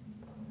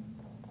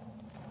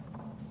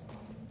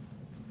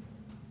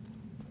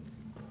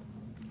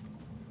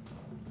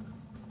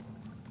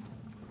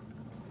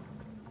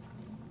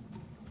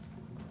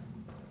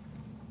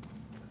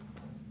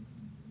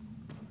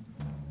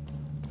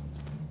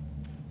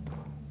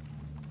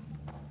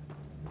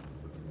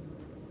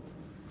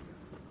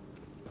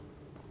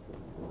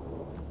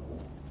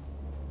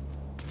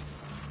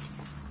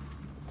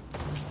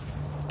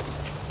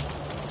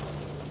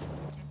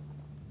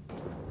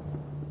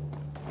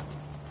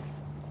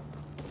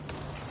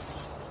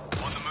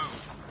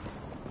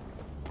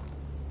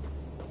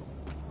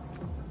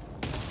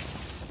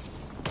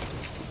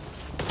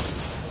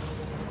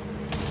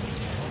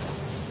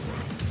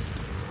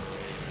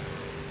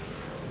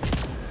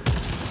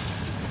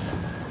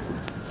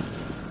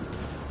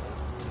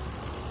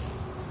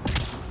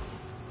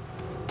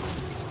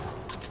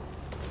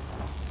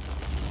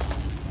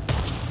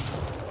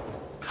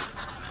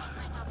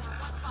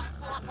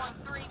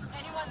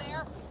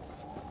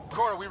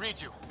 Cora, we read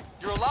you.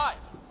 You're alive.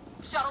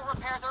 Shuttle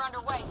repairs are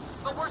underway,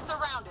 but we're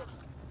surrounded.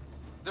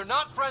 They're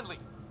not friendly.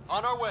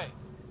 On our way.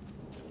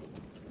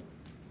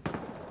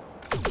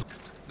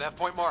 Nav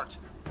point marked.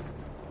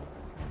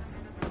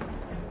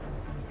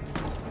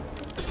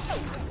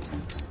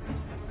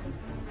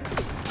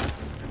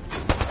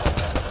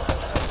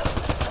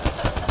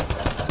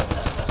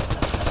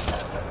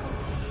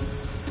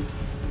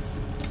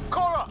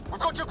 Cora, we've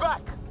got your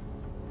back.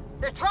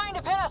 They're trying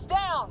to pin us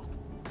down.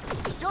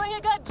 Doing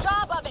a good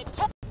job of it.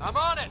 I'm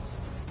on it.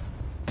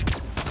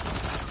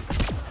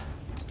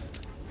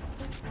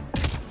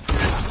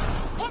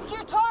 Pick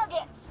your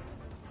targets.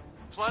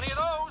 Plenty of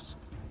those.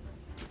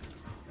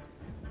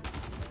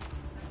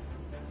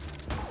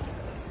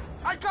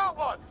 I got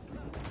one!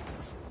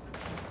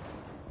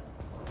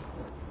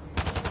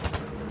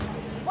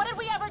 What did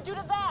we ever do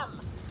to them?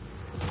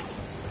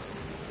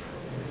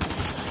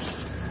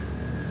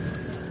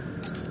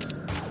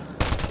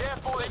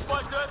 Careful, they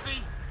quite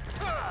dirty.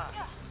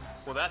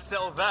 Well, that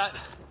settled that.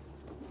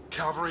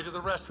 Cavalry to the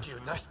rescue.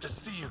 Nice to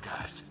see you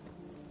guys.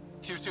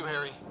 You too,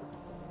 Harry.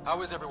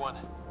 How is everyone?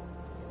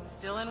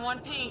 Still in one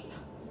piece.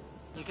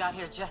 You got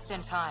here just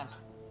in time.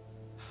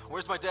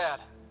 Where's my dad?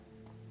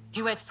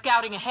 He went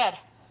scouting ahead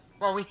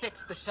while we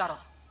fixed the shuttle.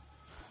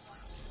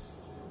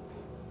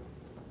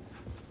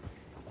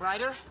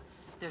 Ryder,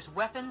 there's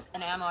weapons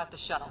and ammo at the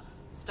shuttle.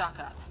 Stock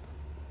up.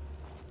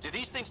 Did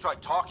these things try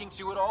talking to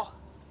you at all?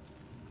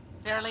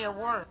 Barely a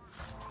word.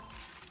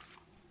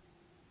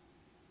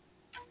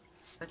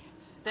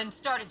 Then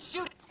started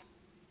shooting.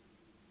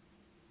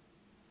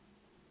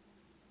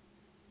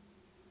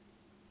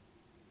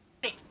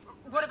 Hey,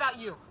 what about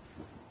you?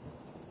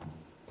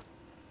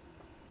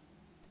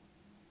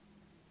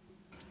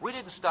 We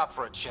didn't stop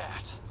for a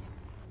chat.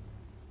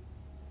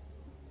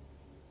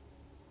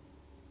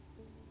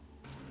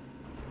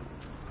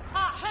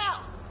 Ah,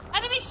 hell!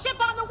 Enemy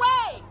ship on the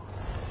way!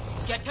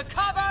 Get to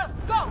cover!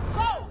 Go,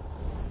 go!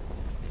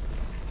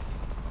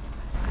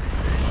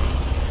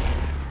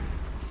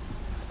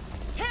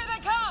 Here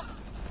they come!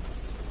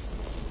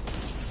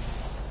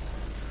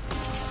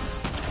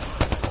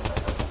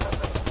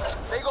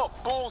 They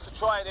got balls to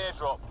try an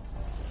airdrop.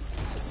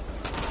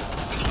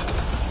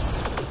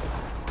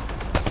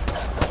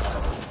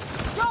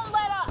 Don't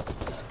let up!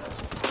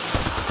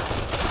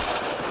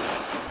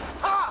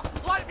 Ha!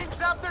 Lightning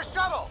zapped their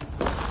shuttle!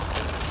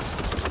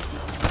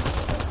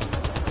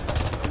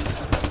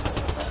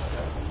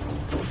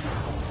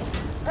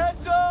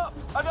 Heads up!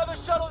 Another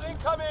shuttle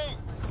incoming!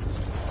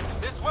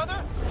 This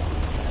weather?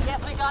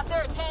 Guess we got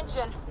their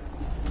attention.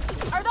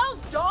 Are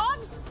those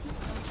dogs?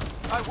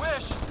 I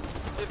wish.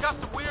 They've got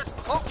some weird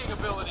cloaking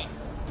ability.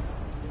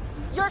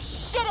 You're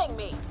shitting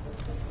me!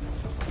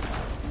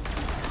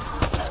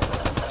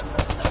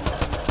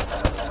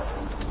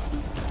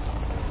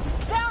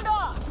 Sound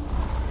off!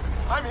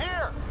 I'm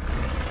here!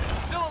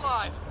 Still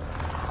alive.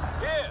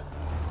 Here!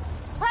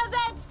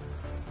 Present!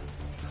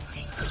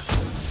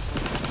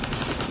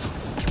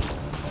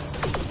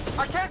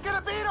 I can't get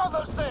a beat on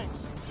those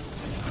things!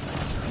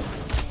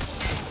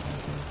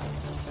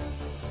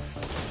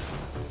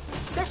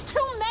 There's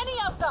too many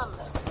of them!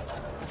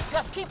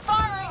 Just keep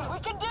firing, we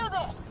can do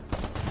this!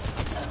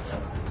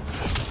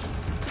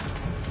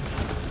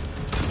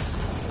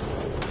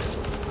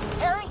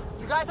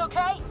 guys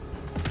okay?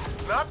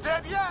 Not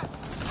dead yet!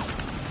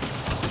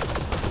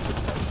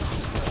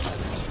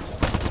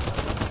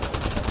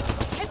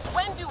 It's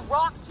when do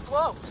rocks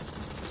float?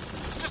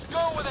 Just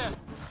go with it!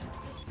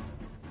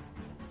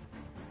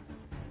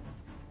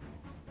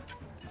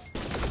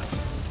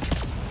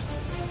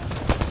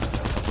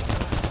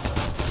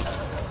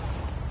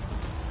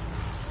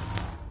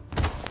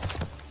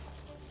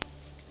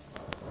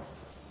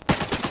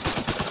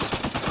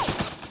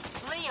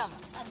 Liam,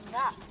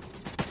 enough.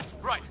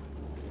 Right.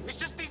 It's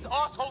just these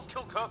assholes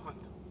kill Kirkland.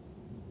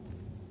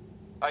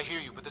 I hear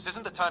you, but this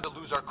isn't the time to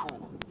lose our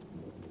cool.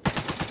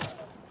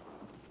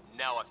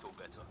 Now I feel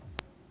better.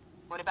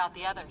 What about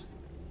the others?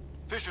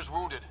 Fisher's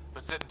wounded,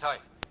 but sitting tight.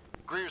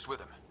 Greer's with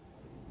him.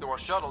 There are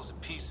shuttles in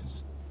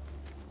pieces.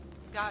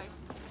 Guys,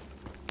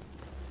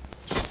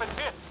 She's been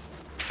hit!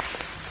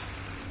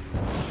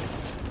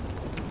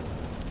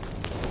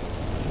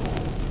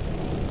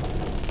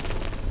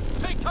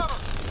 Take cover!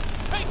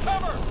 Take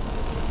cover!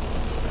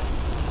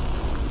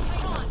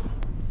 Hang on!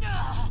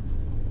 Ugh.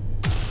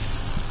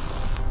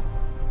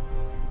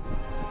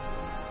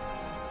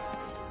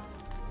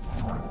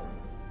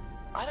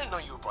 I didn't know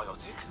you were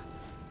biotic.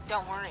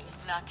 Don't worry,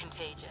 it's not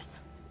contagious.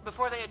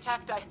 before they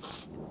attacked, I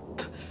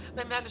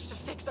managed to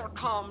fix our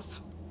comms.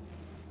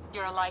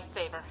 You're a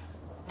lifesaver.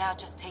 Now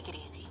just take it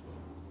easy.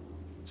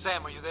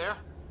 Sam, are you there?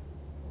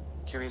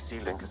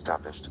 QEC link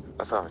established.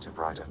 Affirmative,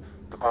 Ryder.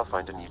 The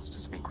Pathfinder needs to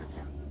speak with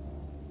you.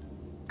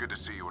 Good to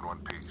see you in one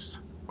piece.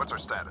 What's our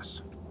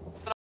status?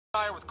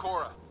 I are with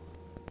Cora.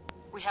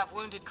 We have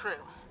wounded crew.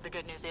 The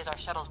good news is our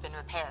shuttle's been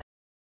repaired.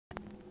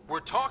 We're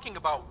talking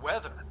about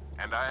weather.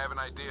 And I have an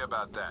idea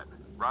about that.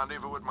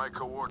 Rendezvous with my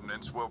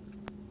coordinates will...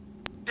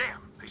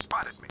 Damn, they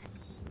spotted me.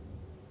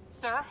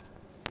 Sir?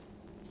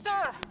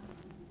 Sir!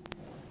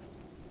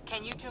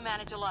 Can you two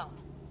manage alone?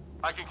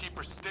 I can keep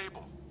her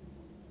stable.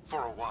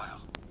 For a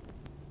while.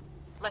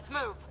 Let's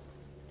move.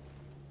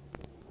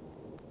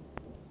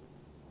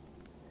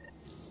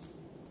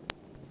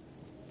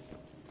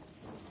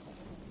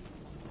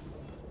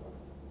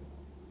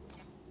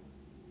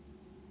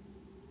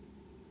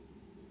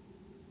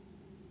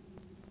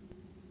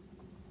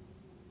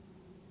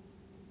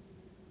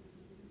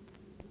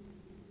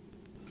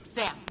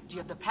 Sam, do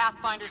you have the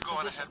Pathfinder's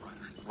position?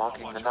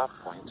 Marking the nav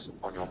point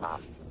on your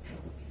map.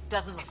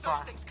 Doesn't look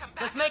far.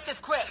 Let's make this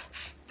quick.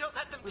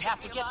 We have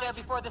to get there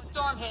before the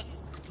storm hits.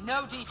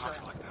 No detours.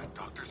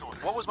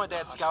 What was my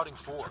dad scouting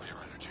for?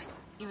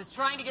 He was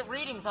trying to get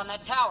readings on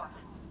that tower.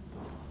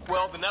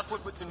 Well, the nav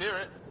point puts you near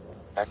it.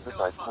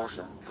 Exercise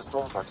caution. The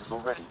storm front is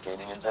already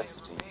gaining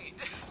intensity.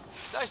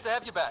 Nice to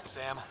have you back,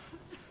 Sam.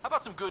 How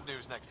about some good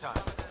news next time?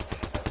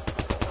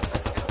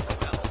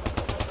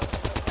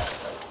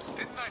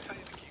 Didn't I tell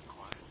you to keep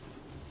quiet?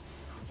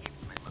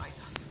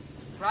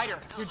 Ryder,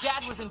 your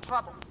dad was in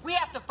trouble. We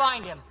have to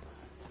find him.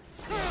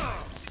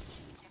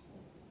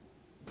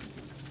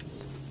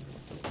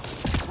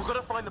 We're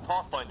gonna find the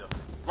Pathfinder.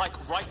 Like,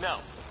 right now.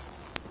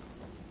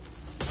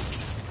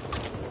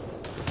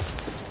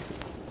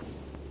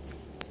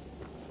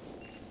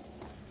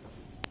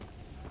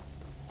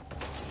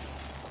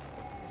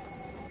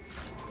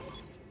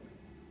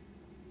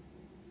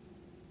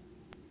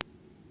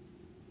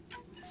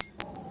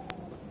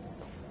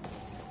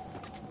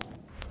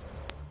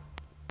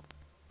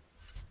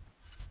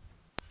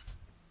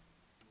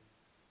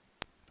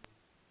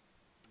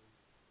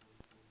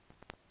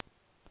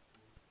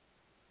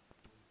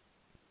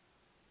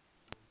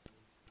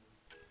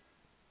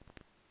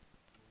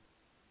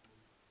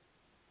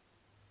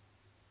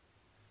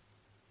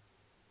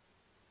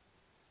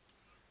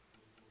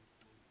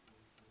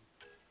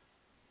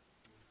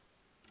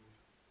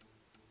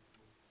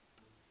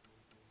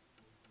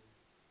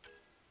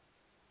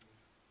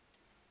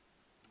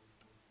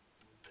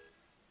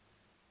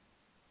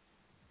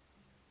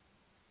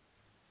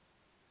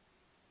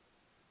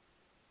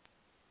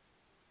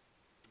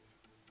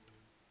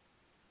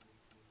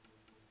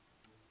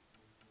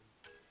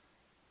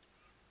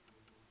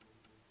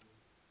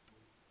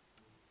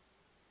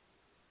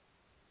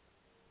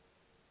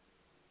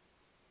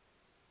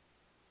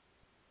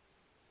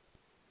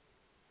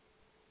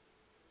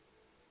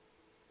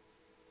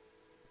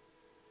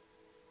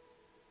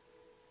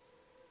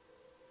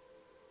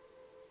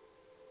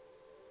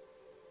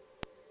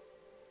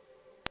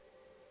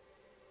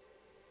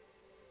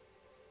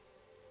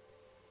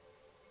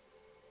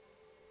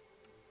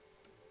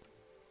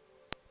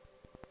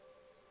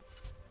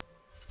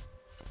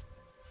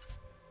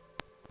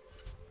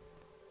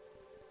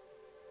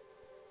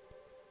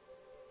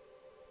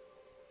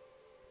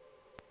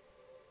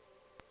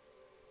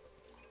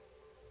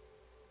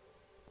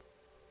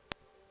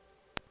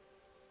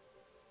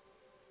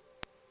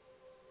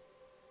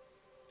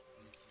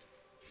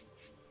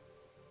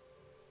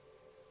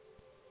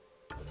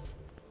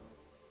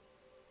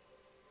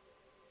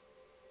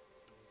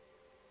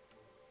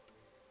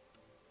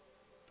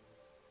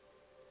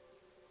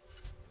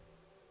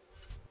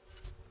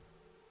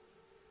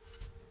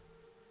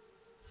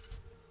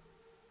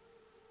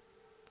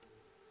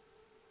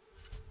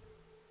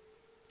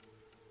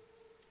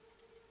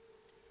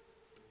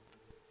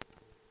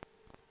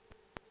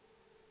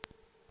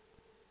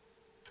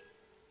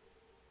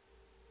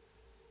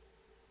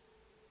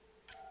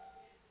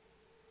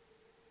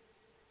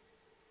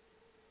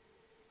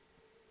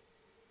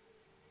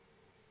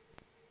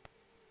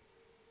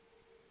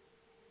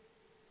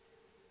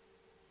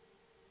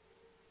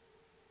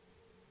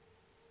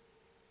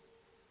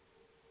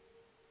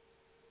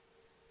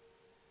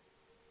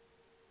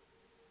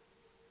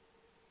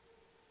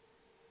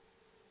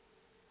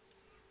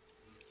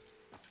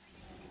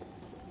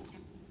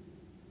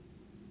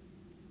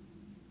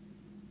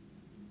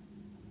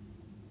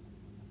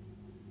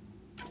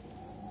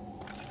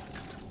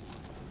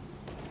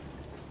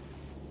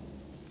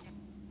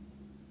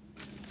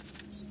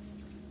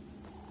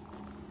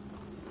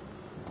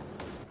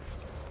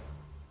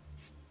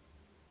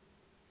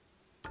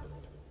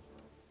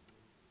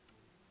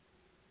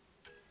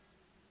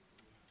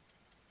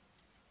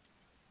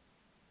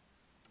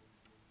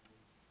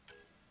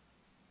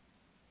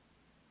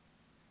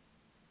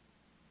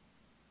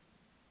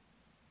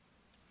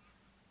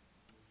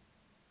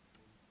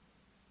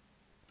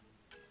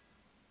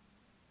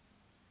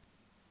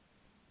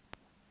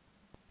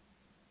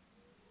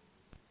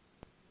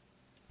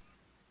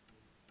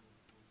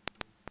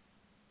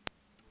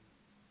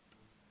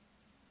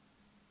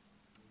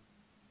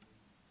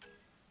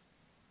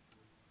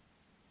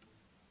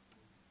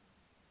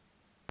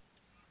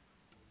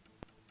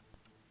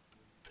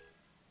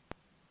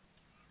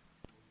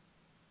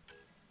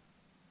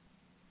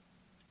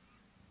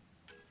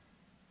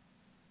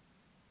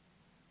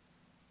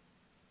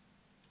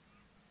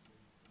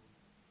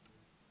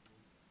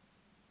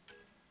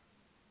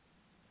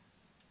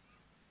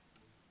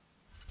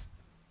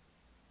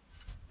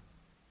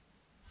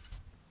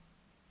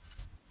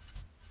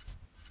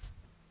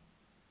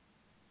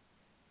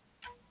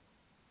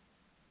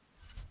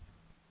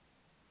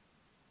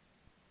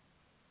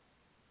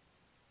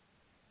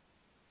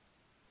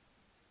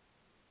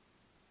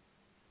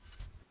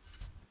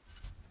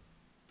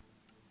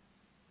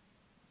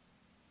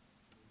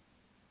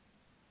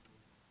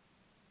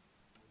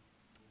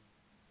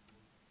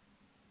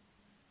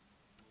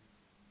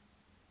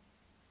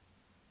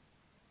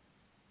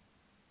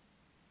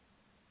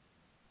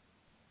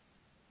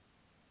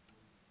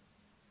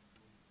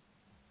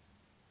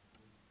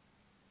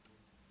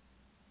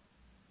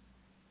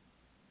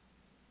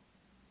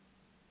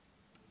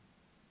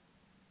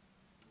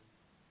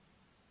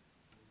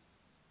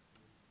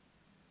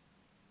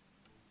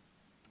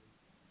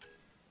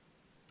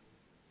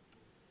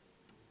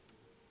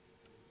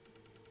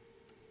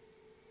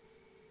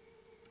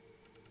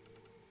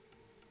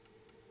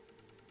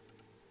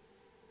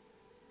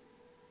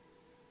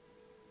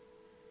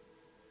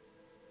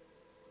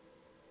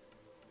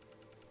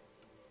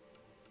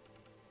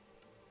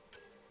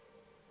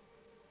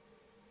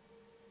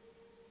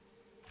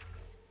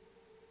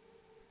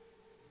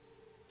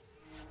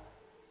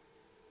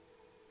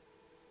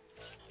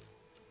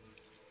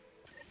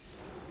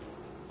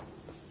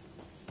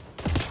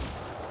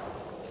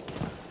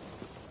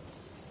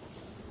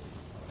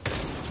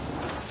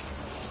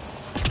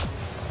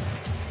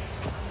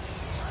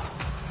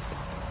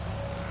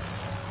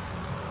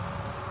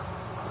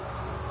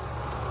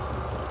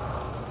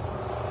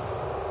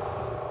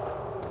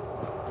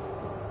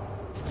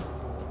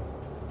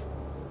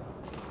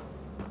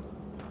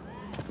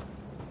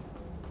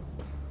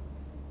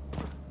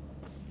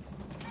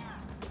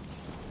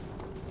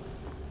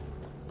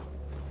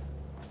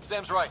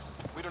 Sam's right.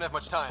 We don't have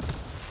much time.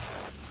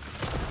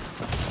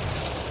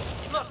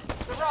 Look,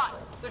 the rods.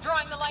 They're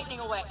drawing the lightning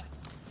away.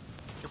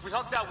 If we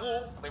hug that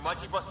wall, they might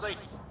keep us safe.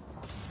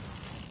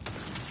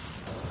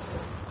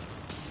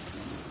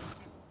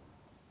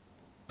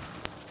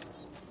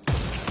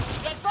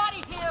 Dead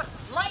bodies here!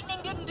 Lightning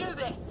didn't do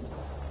this!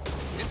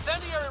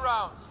 Incendiary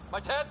rounds!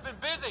 My dad's been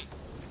busy!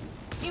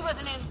 He was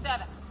an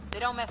N7. They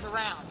don't mess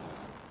around.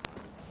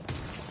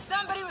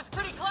 Somebody was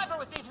pretty clever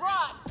with these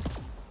rods!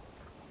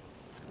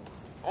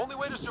 Only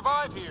way to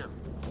survive here.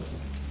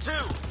 2,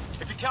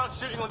 if you count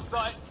shooting on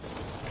sight.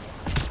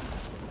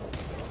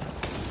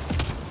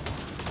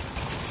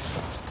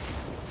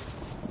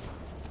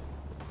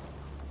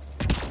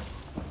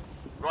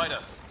 Ryder,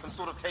 some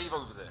sort of cave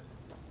over there.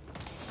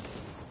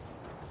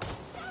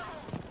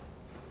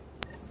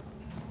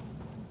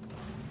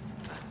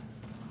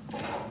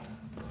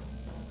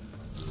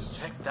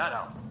 Check that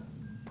out.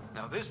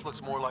 Now this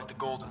looks more like the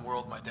golden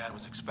world my dad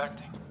was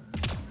expecting.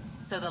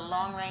 So the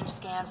long-range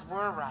scans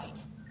were right.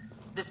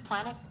 This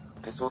planet?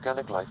 This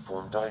organic life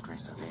form died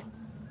recently.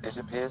 It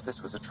appears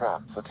this was a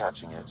trap for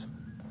catching it.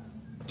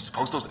 You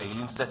suppose those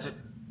aliens set it?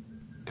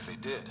 If they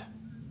did,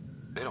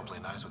 they don't play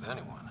nice with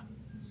anyone.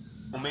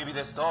 Or maybe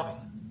they're starving.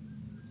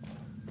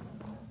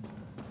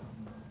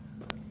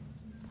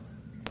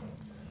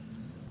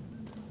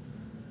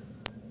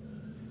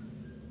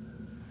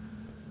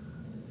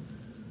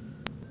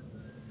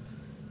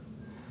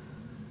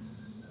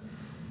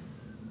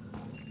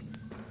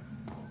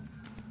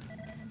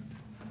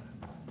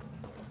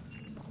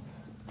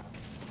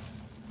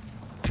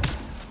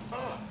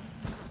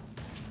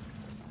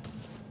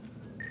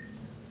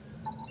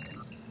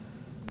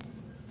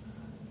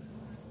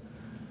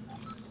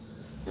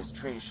 This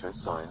tree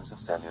shows signs of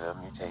cellular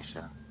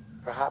mutation,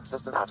 perhaps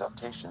as an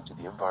adaptation to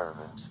the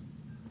environment.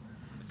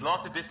 It's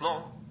lasted this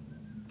long.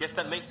 Guess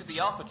that makes it the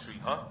Alpha tree,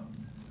 huh?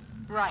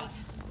 Right.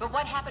 But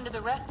what happened to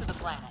the rest of the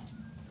planet?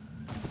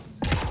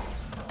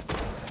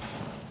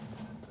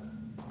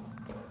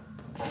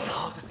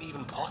 How is this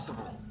even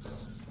possible?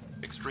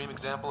 Extreme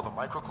example of a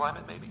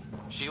microclimate, maybe?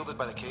 Shielded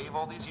by the cave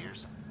all these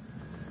years?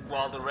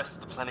 While the rest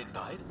of the planet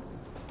died?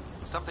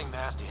 Something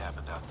nasty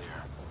happened out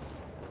there.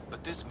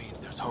 But this means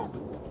there's hope.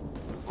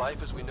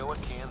 Life as we know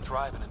it can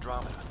thrive in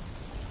Andromeda.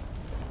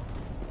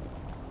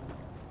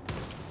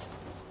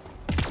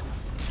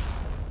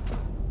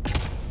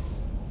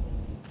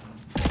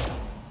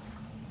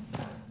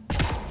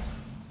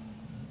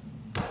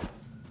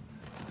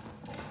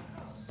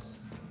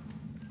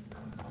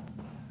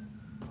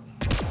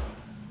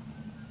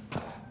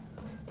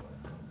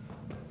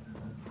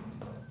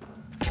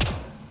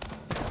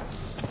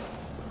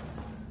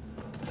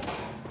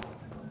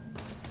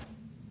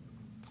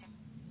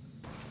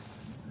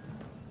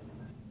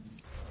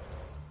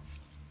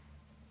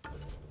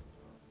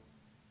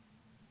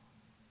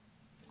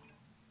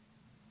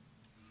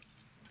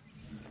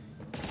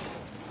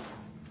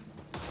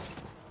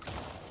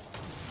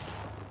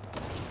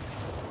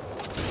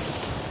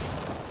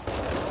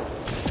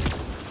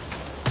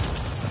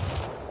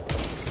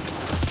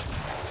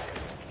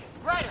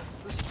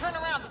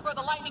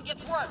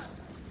 Gets worse.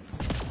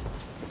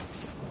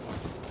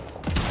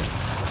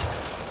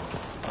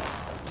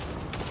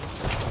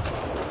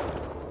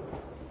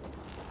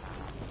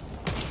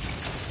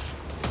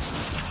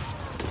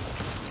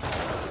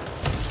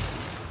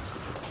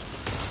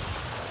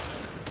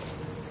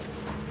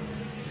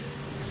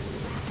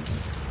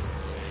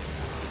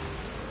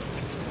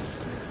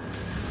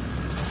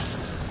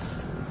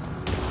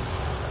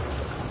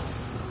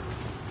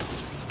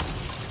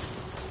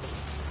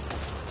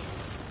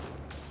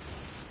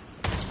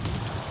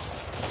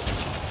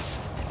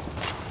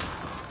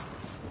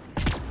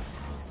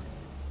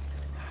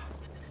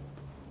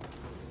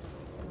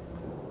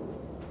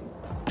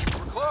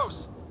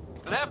 Close!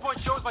 The nav point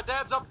shows my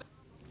dad's up there.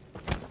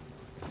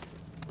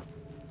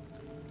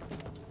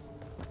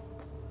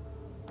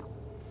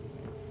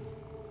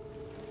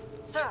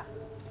 Sir!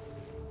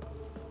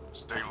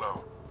 Stay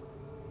low.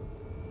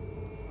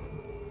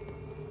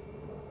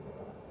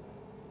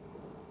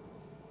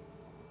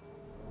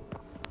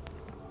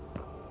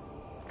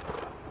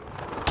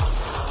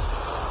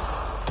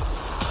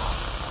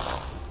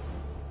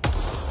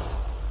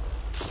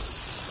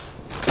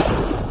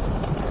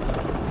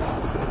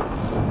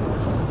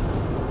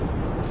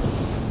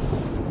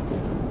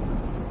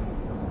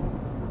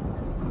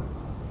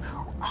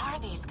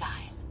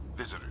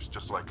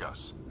 Like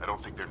us. I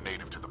don't think they're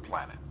native to the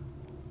planet.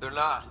 They're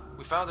not.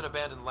 We found an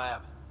abandoned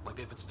lab, like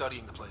they've been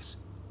studying the place.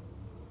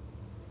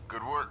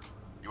 Good work.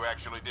 You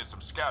actually did some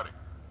scouting.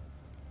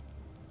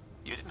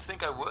 You didn't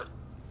think I would?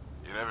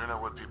 You never know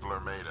what people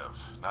are made of.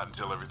 Not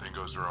until everything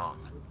goes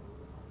wrong.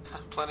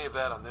 Plenty of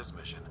that on this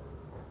mission.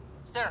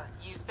 Sir,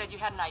 you said you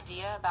had an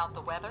idea about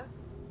the weather?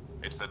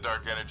 It's the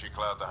dark energy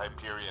cloud the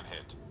Hyperion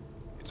hit.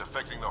 It's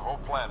affecting the whole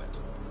planet.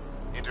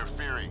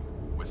 Interfering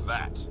with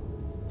that.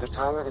 The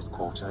tower is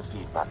caught in a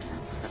feedback loop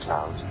with the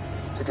cloud.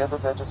 Together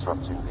they're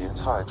disrupting the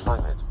entire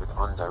climate with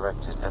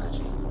undirected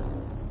energy.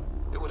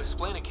 It would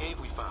explain a cave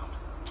we found.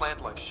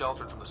 Plant life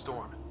sheltered from the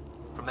storm.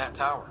 From that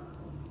tower.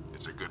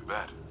 It's a good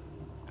bet.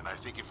 And I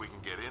think if we can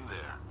get in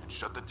there and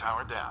shut the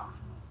tower down,